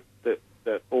sort of group that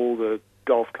all the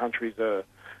Gulf countries are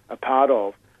a part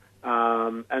of,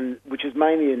 and which is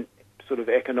mainly a sort of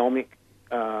economic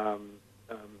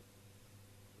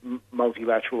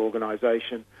multilateral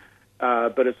organisation,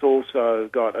 but it's also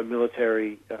got a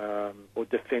military or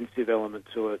defensive element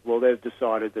to it. Well, they've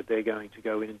decided that they're going to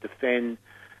go in and defend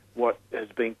what has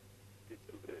been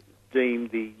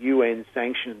deemed the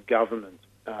UN-sanctioned government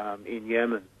in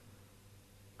Yemen.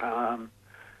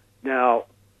 Now,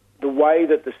 the way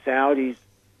that the Saudis,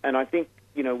 and I think,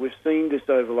 we've seen this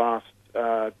over the last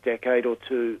decade or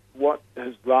two, what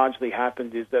has largely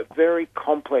happened is that very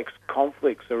complex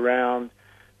conflicts around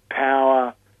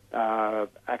power,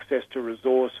 access to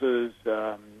resources,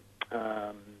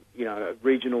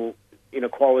 regional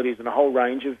inequalities and a whole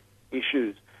range of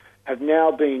issues have now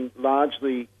been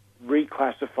largely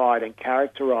reclassified and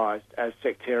characterized as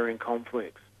sectarian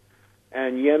conflicts.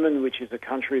 And Yemen, which is a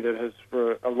country that has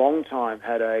for a long time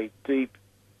had a deep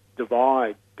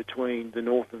divide between the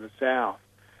north and the south,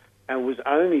 and was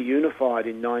only unified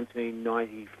in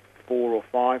 1994 or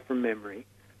 5 from memory,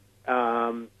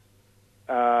 has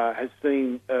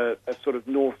seen a sort of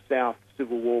north-south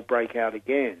civil war break out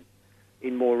again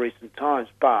in more recent times.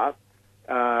 But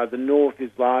the north is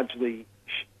largely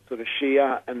sort of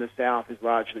Shia and the south is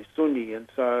largely Sunni, and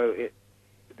so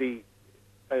the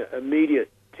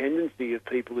immediate tendency of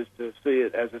people is to see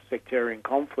it as a sectarian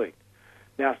conflict.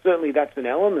 Now, certainly that's an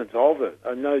element of it.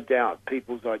 No doubt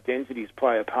people's identities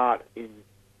play a part in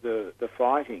the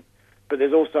fighting, but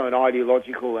there's also an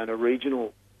ideological and a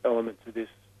regional element to this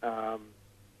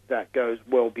that goes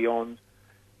well beyond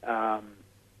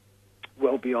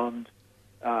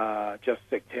just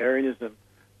sectarianism.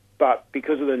 But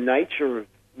because of the nature of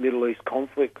Middle East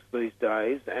conflicts these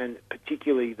days, and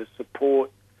particularly the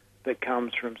support that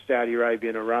comes from Saudi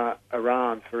Arabia and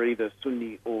Iran for either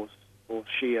Sunni or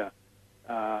Shia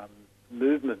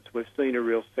movements, we've seen a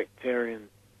real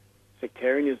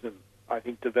sectarianism, I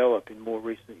think, develop in more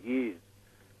recent years.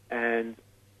 And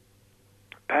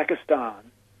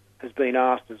Pakistan has been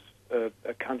asked as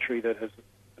a country that has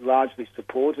largely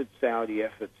supported Saudi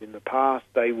efforts in the past.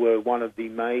 They were one of the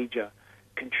major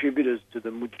contributors to the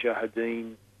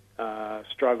Mujahideen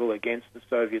struggle against the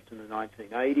Soviets in the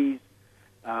 1980s.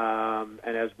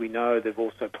 And as we know, they've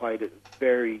also played a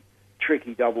very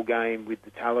tricky double game with the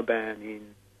Taliban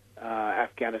in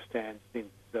Afghanistan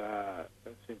since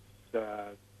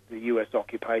the US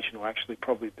occupation, or actually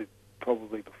probably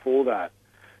before that.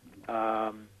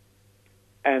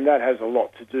 And that has a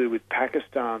lot to do with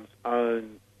Pakistan's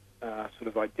own sort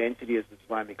of identity as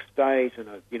Islamic State, and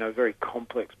very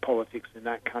complex politics in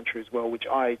that country as well, which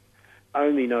I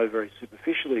only know very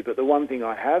superficially. But the one thing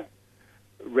I have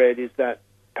read is that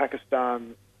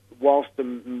Pakistan, whilst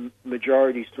the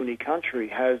majority Sunni country,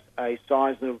 has a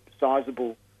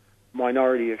sizable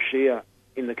minority of Shia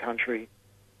in the country,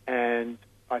 and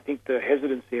I think the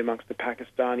hesitancy amongst the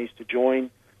Pakistanis to join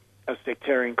a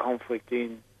sectarian conflict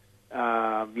in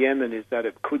Yemen is that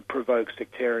it could provoke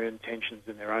sectarian tensions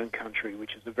in their own country,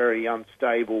 which is a very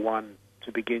unstable one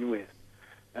to begin with.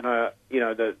 And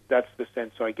that's the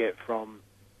sense I get from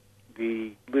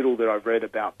the little that I've read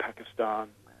about Pakistan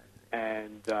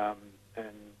and the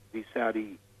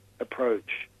Saudi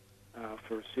approach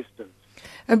for assistance.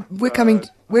 We're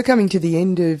coming to the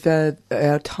end of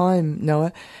our time,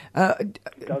 Noah. It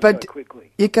goes so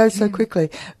quickly. It goes so quickly.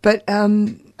 But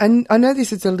and I know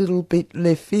this is a little bit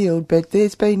left field, but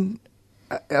there's been,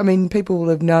 people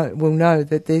will know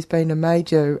that there's been a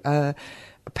major,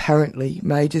 apparently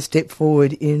major step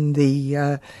forward in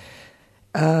the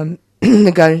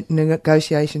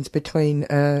negotiations between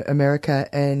America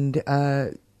and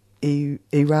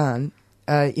Iran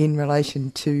in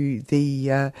relation to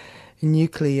the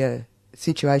nuclear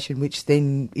situation, which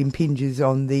then impinges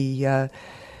on the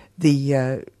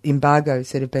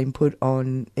embargoes that have been put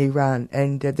on Iran.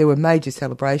 And there were major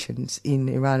celebrations in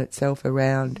Iran itself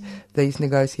around these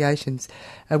negotiations,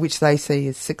 which they see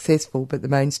as successful, but the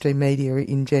mainstream media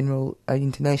in general,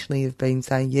 internationally, have been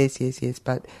saying yes,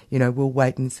 but, we'll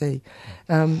wait and see.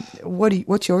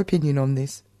 What's your opinion on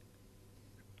this?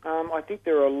 I think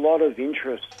there are a lot of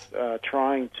interests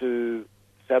trying to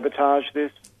sabotage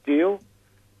this deal.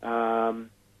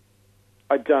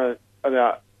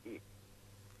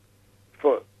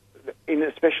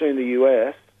 Especially in the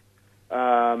US,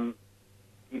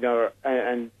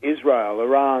 and Israel,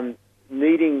 Iran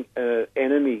needing an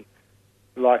enemy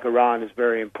like Iran is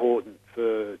very important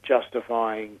for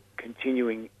justifying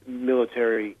continuing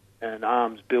military and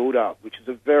arms build-up, which is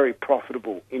a very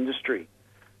profitable industry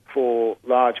for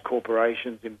large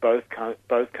corporations in both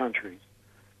countries.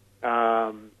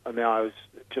 I was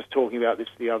just talking about this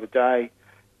the other day.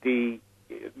 The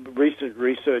recent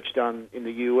research done in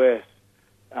the US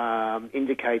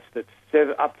indicates that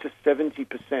up to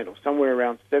 70%, or somewhere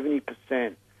around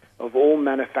 70% of all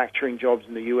manufacturing jobs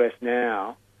in the US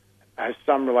now has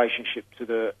some relationship to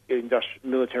the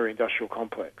military-industrial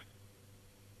complex.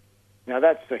 Now,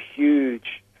 that's a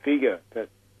huge figure that,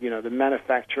 the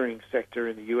manufacturing sector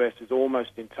in the US is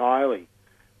almost entirely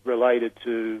related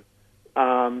to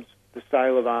arms, the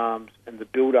sale of arms, and the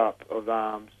build-up of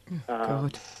arms.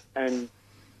 And,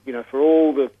 for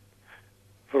all the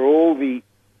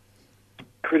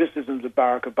criticisms of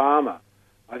Barack Obama,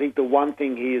 I think one of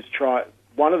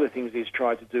the things he has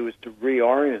tried to do is to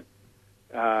reorient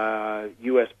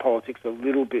US politics a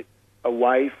little bit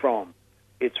away from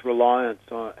its reliance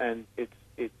on and its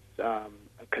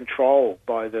control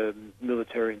by the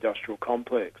military-industrial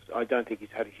complex. I don't think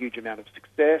he's had a huge amount of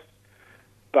success,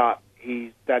 but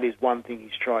that is one thing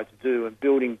he's tried to do, and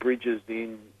building bridges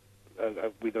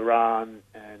with Iran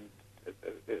and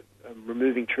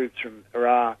removing troops from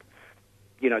Iraq.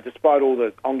 Despite all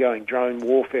the ongoing drone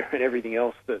warfare and everything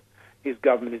else that his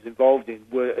government is involved in,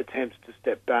 were attempts to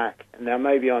step back. And now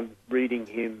maybe I'm reading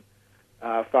him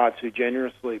far too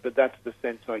generously, but that's the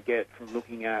sense I get from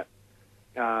looking at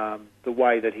the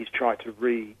way that he's tried to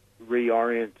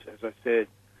reorient, as I said,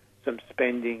 some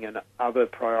spending and other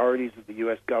priorities of the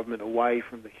US government away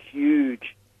from the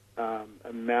huge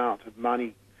amount of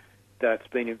money that's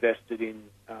been invested in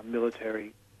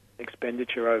military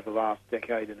expenditure over the last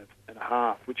decade and a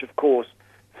half, which of course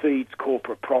feeds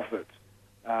corporate profits,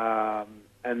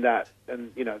 and that's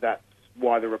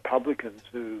why the Republicans,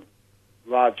 who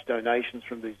large donations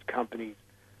from these companies,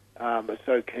 are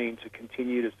so keen to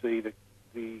continue to see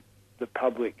the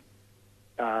public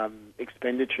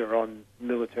expenditure on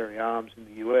military arms in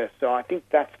the US. So I think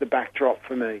that's the backdrop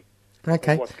for me.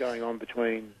 Okay. Of what's going on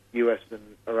between US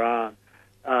and Iran.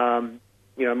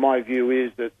 My view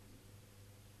is that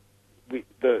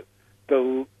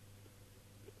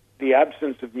the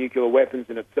absence of nuclear weapons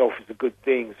in itself is a good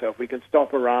thing. So if we can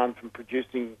stop Iran from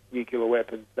producing nuclear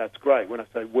weapons, that's great. When I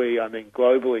say we, I mean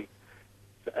globally.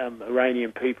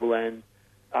 Iranian people and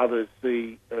others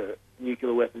see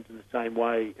nuclear weapons in the same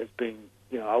way as being,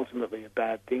 ultimately a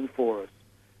bad thing for us.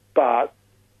 But,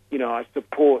 I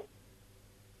support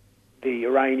the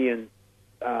Iranian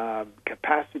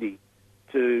capacity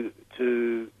to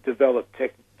develop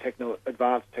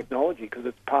advanced technology, because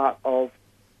it's part of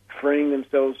freeing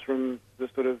themselves from the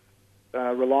sort of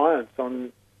reliance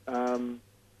on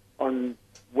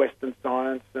Western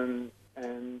science and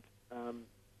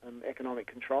economic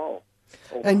control.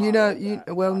 And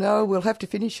no, we'll have to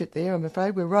finish it there, I'm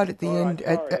afraid. We're right at the end.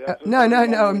 No,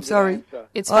 I'm sorry.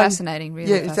 It's fascinating,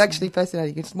 really. Yeah, it's actually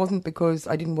fascinating. It wasn't because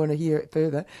I didn't want to hear it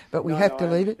further, but we have to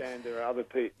leave it. I understand there are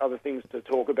other things to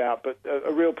talk about, but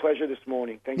a real pleasure this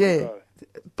morning. Thank you both.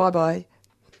 Bye-bye.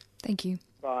 Thank you.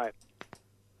 Bye.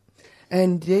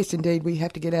 And yes, indeed, we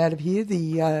have to get out of here.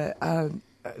 The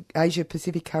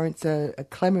Asia-Pacific currents are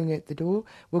clamouring at the door.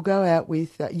 We'll go out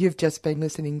with... you've just been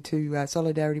listening to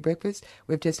Solidarity Breakfast.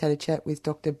 We've just had a chat with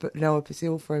Dr. Noah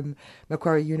Pasil from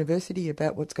Macquarie University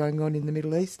about what's going on in the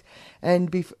Middle East.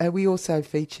 And we also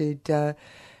featured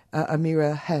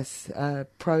Amira Hass,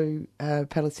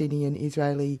 pro-Palestinian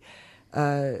Israeli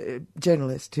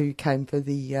journalist who came for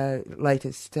the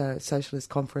latest socialist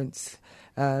conference,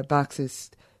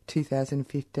 Marxist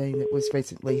 2015, that was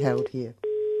recently held here.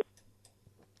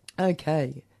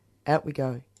 Okay, out we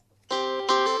go.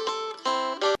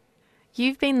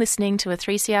 You've been listening to a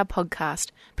 3CR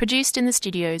podcast produced in the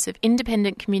studios of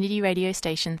independent community radio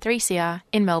station 3CR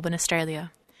in Melbourne,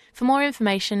 Australia. For more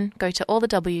information, go to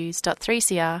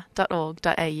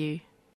allthews.3cr.org.au.